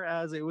laughing her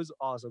ass. It was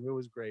awesome. It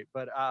was great.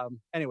 But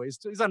anyways,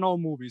 it's an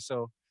old movie.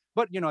 So,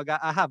 but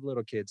I have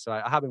little kids, so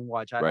I haven't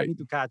watched. I need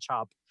to catch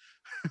up.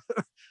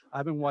 I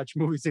haven't watched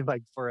movies in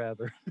like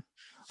forever.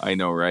 I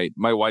know, right?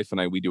 My wife and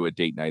I, we do a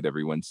date night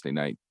every Wednesday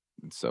night.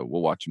 And so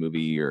we'll watch a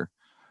movie or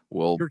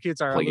we'll Your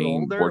kids are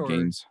play board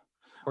games.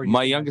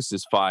 My youngest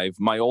is 5.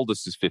 My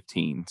oldest is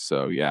 15.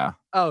 So yeah.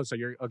 Oh, so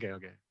you're okay.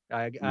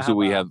 So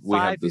we have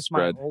the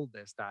spread. My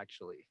oldest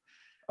actually.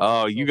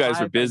 Oh, you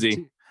guys are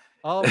busy.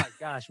 Oh my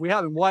gosh, we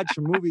haven't watched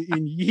a movie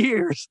in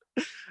years.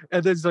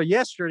 And then so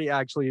yesterday,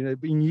 actually,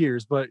 in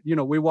years, but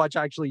we watched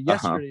actually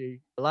yesterday,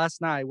 last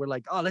night. We're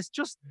like, oh, let's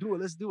just do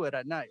it. Let's do it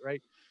at night,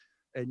 right?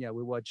 And yeah,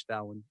 we watched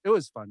that one. It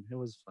was fun.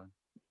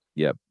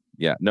 Yep.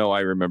 Yeah. No,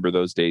 I remember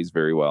those days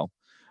very well.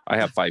 I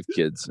have 5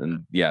 kids,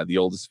 and yeah, the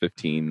oldest is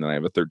 15, and I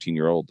have a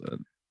 13-year-old, a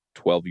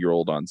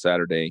 12-year-old on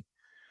Saturday,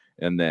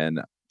 and then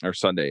or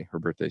Sunday. Her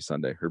birthday's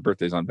Sunday. Her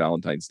birthday's on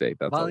Valentine's Day.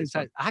 That's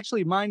Valentine's.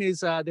 Actually, mine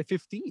is the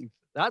 15th.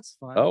 That's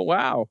fun. Oh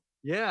wow.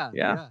 Yeah.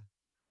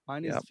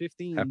 Mine is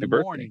 15 Happy in the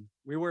birthday. morning.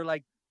 We were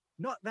like,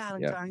 not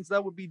Valentine's.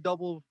 That would be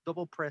double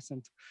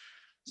present.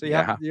 So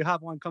you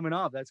have one coming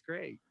up. That's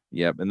great.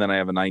 Yep. And then I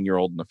have a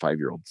 9-year-old and a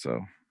 5-year-old. So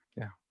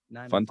yeah,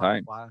 fun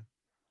time.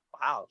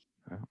 Wow.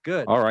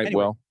 Good. All right.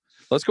 Anyway. Well,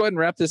 let's go ahead and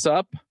wrap this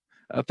up.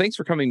 Thanks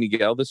for coming,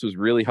 Miguel. This was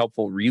really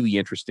helpful, really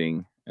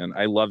interesting, and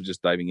I love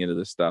just diving into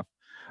this stuff.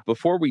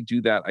 Before we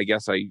do that, I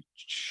guess I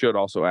should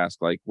also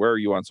ask, like, where are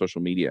you on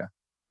social media?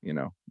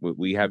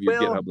 We have your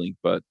GitHub link,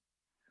 but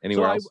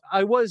anywhere else?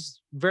 I was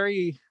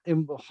very,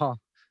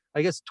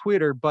 I guess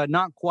Twitter, but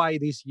not quite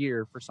this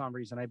year for some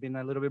reason. I've been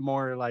a little bit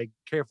more like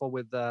careful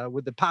with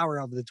the power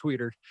of the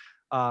Twitter.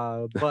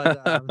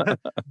 But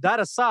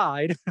that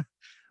aside,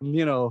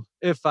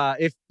 if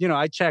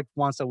I check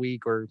once a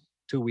week or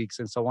 2 weeks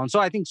and so on. So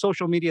I think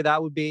social media,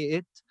 that would be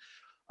it.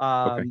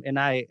 And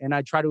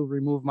I try to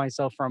remove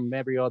myself from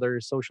every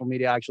other social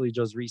media actually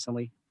just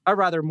recently. I'd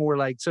rather more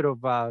like sort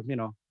of,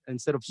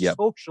 instead of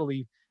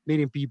socially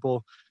meeting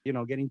people,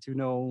 getting to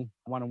know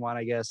one-on-one,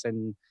 I guess.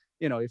 And,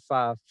 if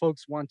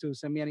folks want to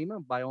send me an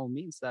email, by all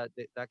means, that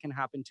can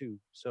happen too.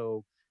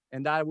 So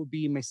And that would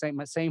be my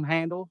same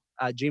handle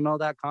at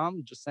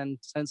gmail.com. Just send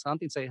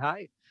something, say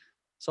hi.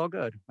 It's all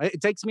good.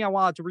 It takes me a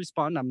while to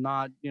respond. I'm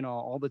not,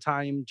 all the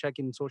time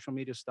checking social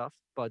media stuff,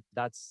 but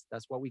that's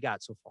what we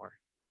got so far.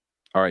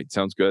 All right,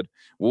 sounds good.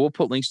 We'll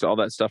put links to all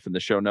that stuff in the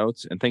show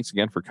notes. And thanks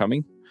again for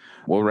coming.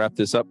 We'll wrap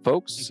this up,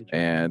 folks.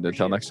 And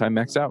until next time,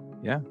 max out.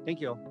 Yeah.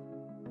 Thank you.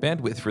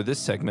 Bandwidth for this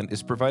segment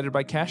is provided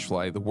by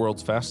CacheFly, the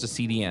world's fastest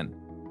CDN.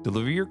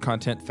 Deliver your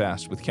content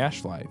fast with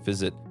CacheFly.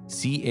 Visit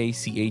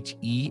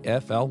CacheFly.com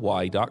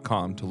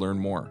to learn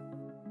more.